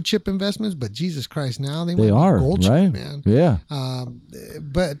were blue chip investments, but Jesus Christ, now they are gold chip, man. Yeah.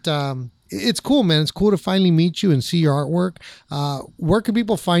 But it's cool, man. It's cool to finally meet you and see your artwork. Where can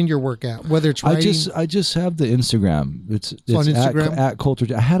people find your work at? Whether it's writing, I just have the Instagram. It's on Instagram at Coulter.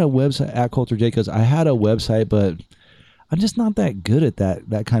 I had a website at Coulter Jacobs. I had a website, but I'm just not that good at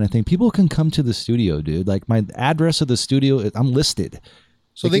that kind of thing. People can come to the studio, dude. Like my address of the studio, I'm listed.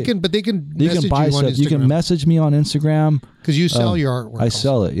 So they can buy stuff. You can message me on Instagram because you sell your artwork. I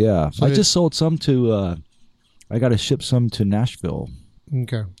sell it. Yeah, so I just sold some to. I got to ship some to Nashville.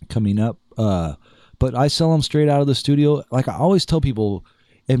 Okay, coming up. But I sell them straight out of the studio. Like I always tell people,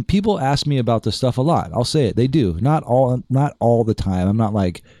 and people ask me about this stuff a lot. I'll say it. They do. Not all the time. I'm not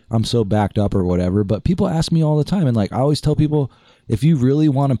like I'm so backed up or whatever. But people ask me all the time, and like I always tell people, if you really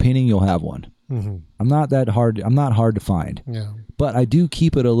want a painting, you'll have one. Mm-hmm. I'm not that hard. I'm not hard to find. Yeah. But I do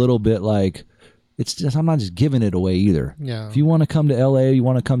keep it a little bit like it's just I'm not just giving it away either. Yeah. If you want to come to LA, you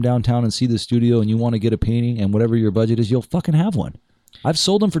want to come downtown and see the studio, and you want to get a painting, and whatever your budget is, you'll fucking have one. I've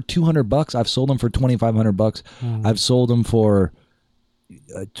sold them for $200. I've sold them for $2,500. I've sold them for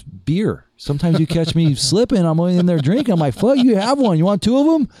beer. Sometimes you catch me slipping. I'm in there drinking. I'm like, fuck, you have one. You want two of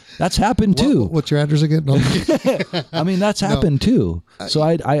them? That's happened too. What's your address again? No. I mean, that's happened too. So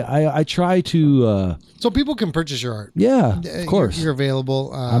I try to. So people can purchase your art. Yeah, of course. You're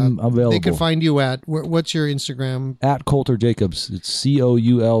available. I'm available. They can find you at, what's your Instagram? At Coulter Jacobs. It's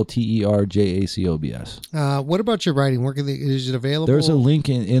COULTERJACOBS. What about your writing? Where is it available? There's a link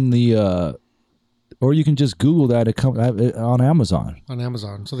in the. Or you can just Google that. It comes on Amazon. On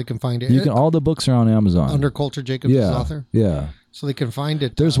Amazon, so they can find it. All the books are on Amazon under Coulter Jacobs as author. Yeah. So they can find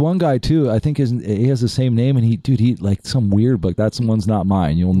it. There's one guy too. I think he has the same name, and he like some weird book. That one's not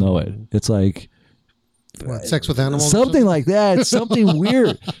mine. You'll know it. It's like What, sex with animals? Something like that. Something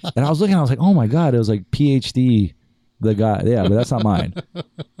weird. And I was looking, I was like, oh my God. It was like PhD, the guy. Yeah, but that's not mine.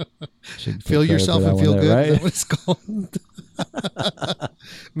 Feel yourself and feel good. Right? Is that what it's called?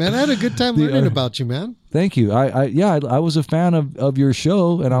 Man, I had a good time learning about you, man. Thank you. I was a fan of your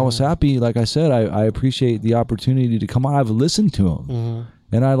show, and I was happy. Like I said, I appreciate the opportunity to come on. I've listened to them,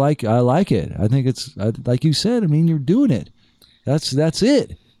 and I like it. I think it's like you said. I mean, you're doing it. That's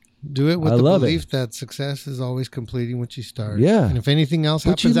it. Do it with the belief that success is always completing what you start. Yeah. And if anything else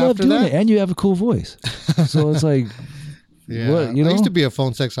but happens you love after doing that, it, and you have a cool voice. So it's like. Yeah, what, I used to be a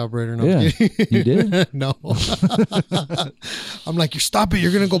phone sex operator. No, yeah, you did? No. I'm like, you stop it.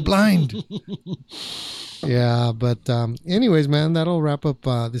 You're going to go blind. Yeah, but anyways, man, that'll wrap up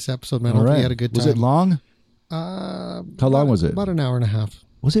this episode, man. Hopefully you had a good time. Was it long? How long was it? About an hour and a half.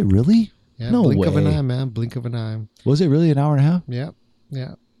 Was it really? Yeah, no blink way. of an eye, man. Blink of an eye. Was it really an hour and a half? Yeah,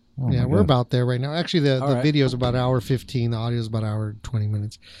 yeah. Oh yeah, we're about there right now. Actually, the video is about an hour 15. The audio is about an hour 20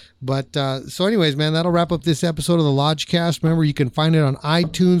 minutes. But so anyways, man, that'll wrap up this episode of the Lodgecast. Remember, you can find it on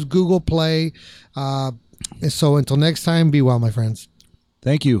iTunes, Google Play. So until next time, be well, my friends.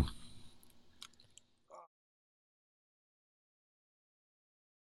 Thank you.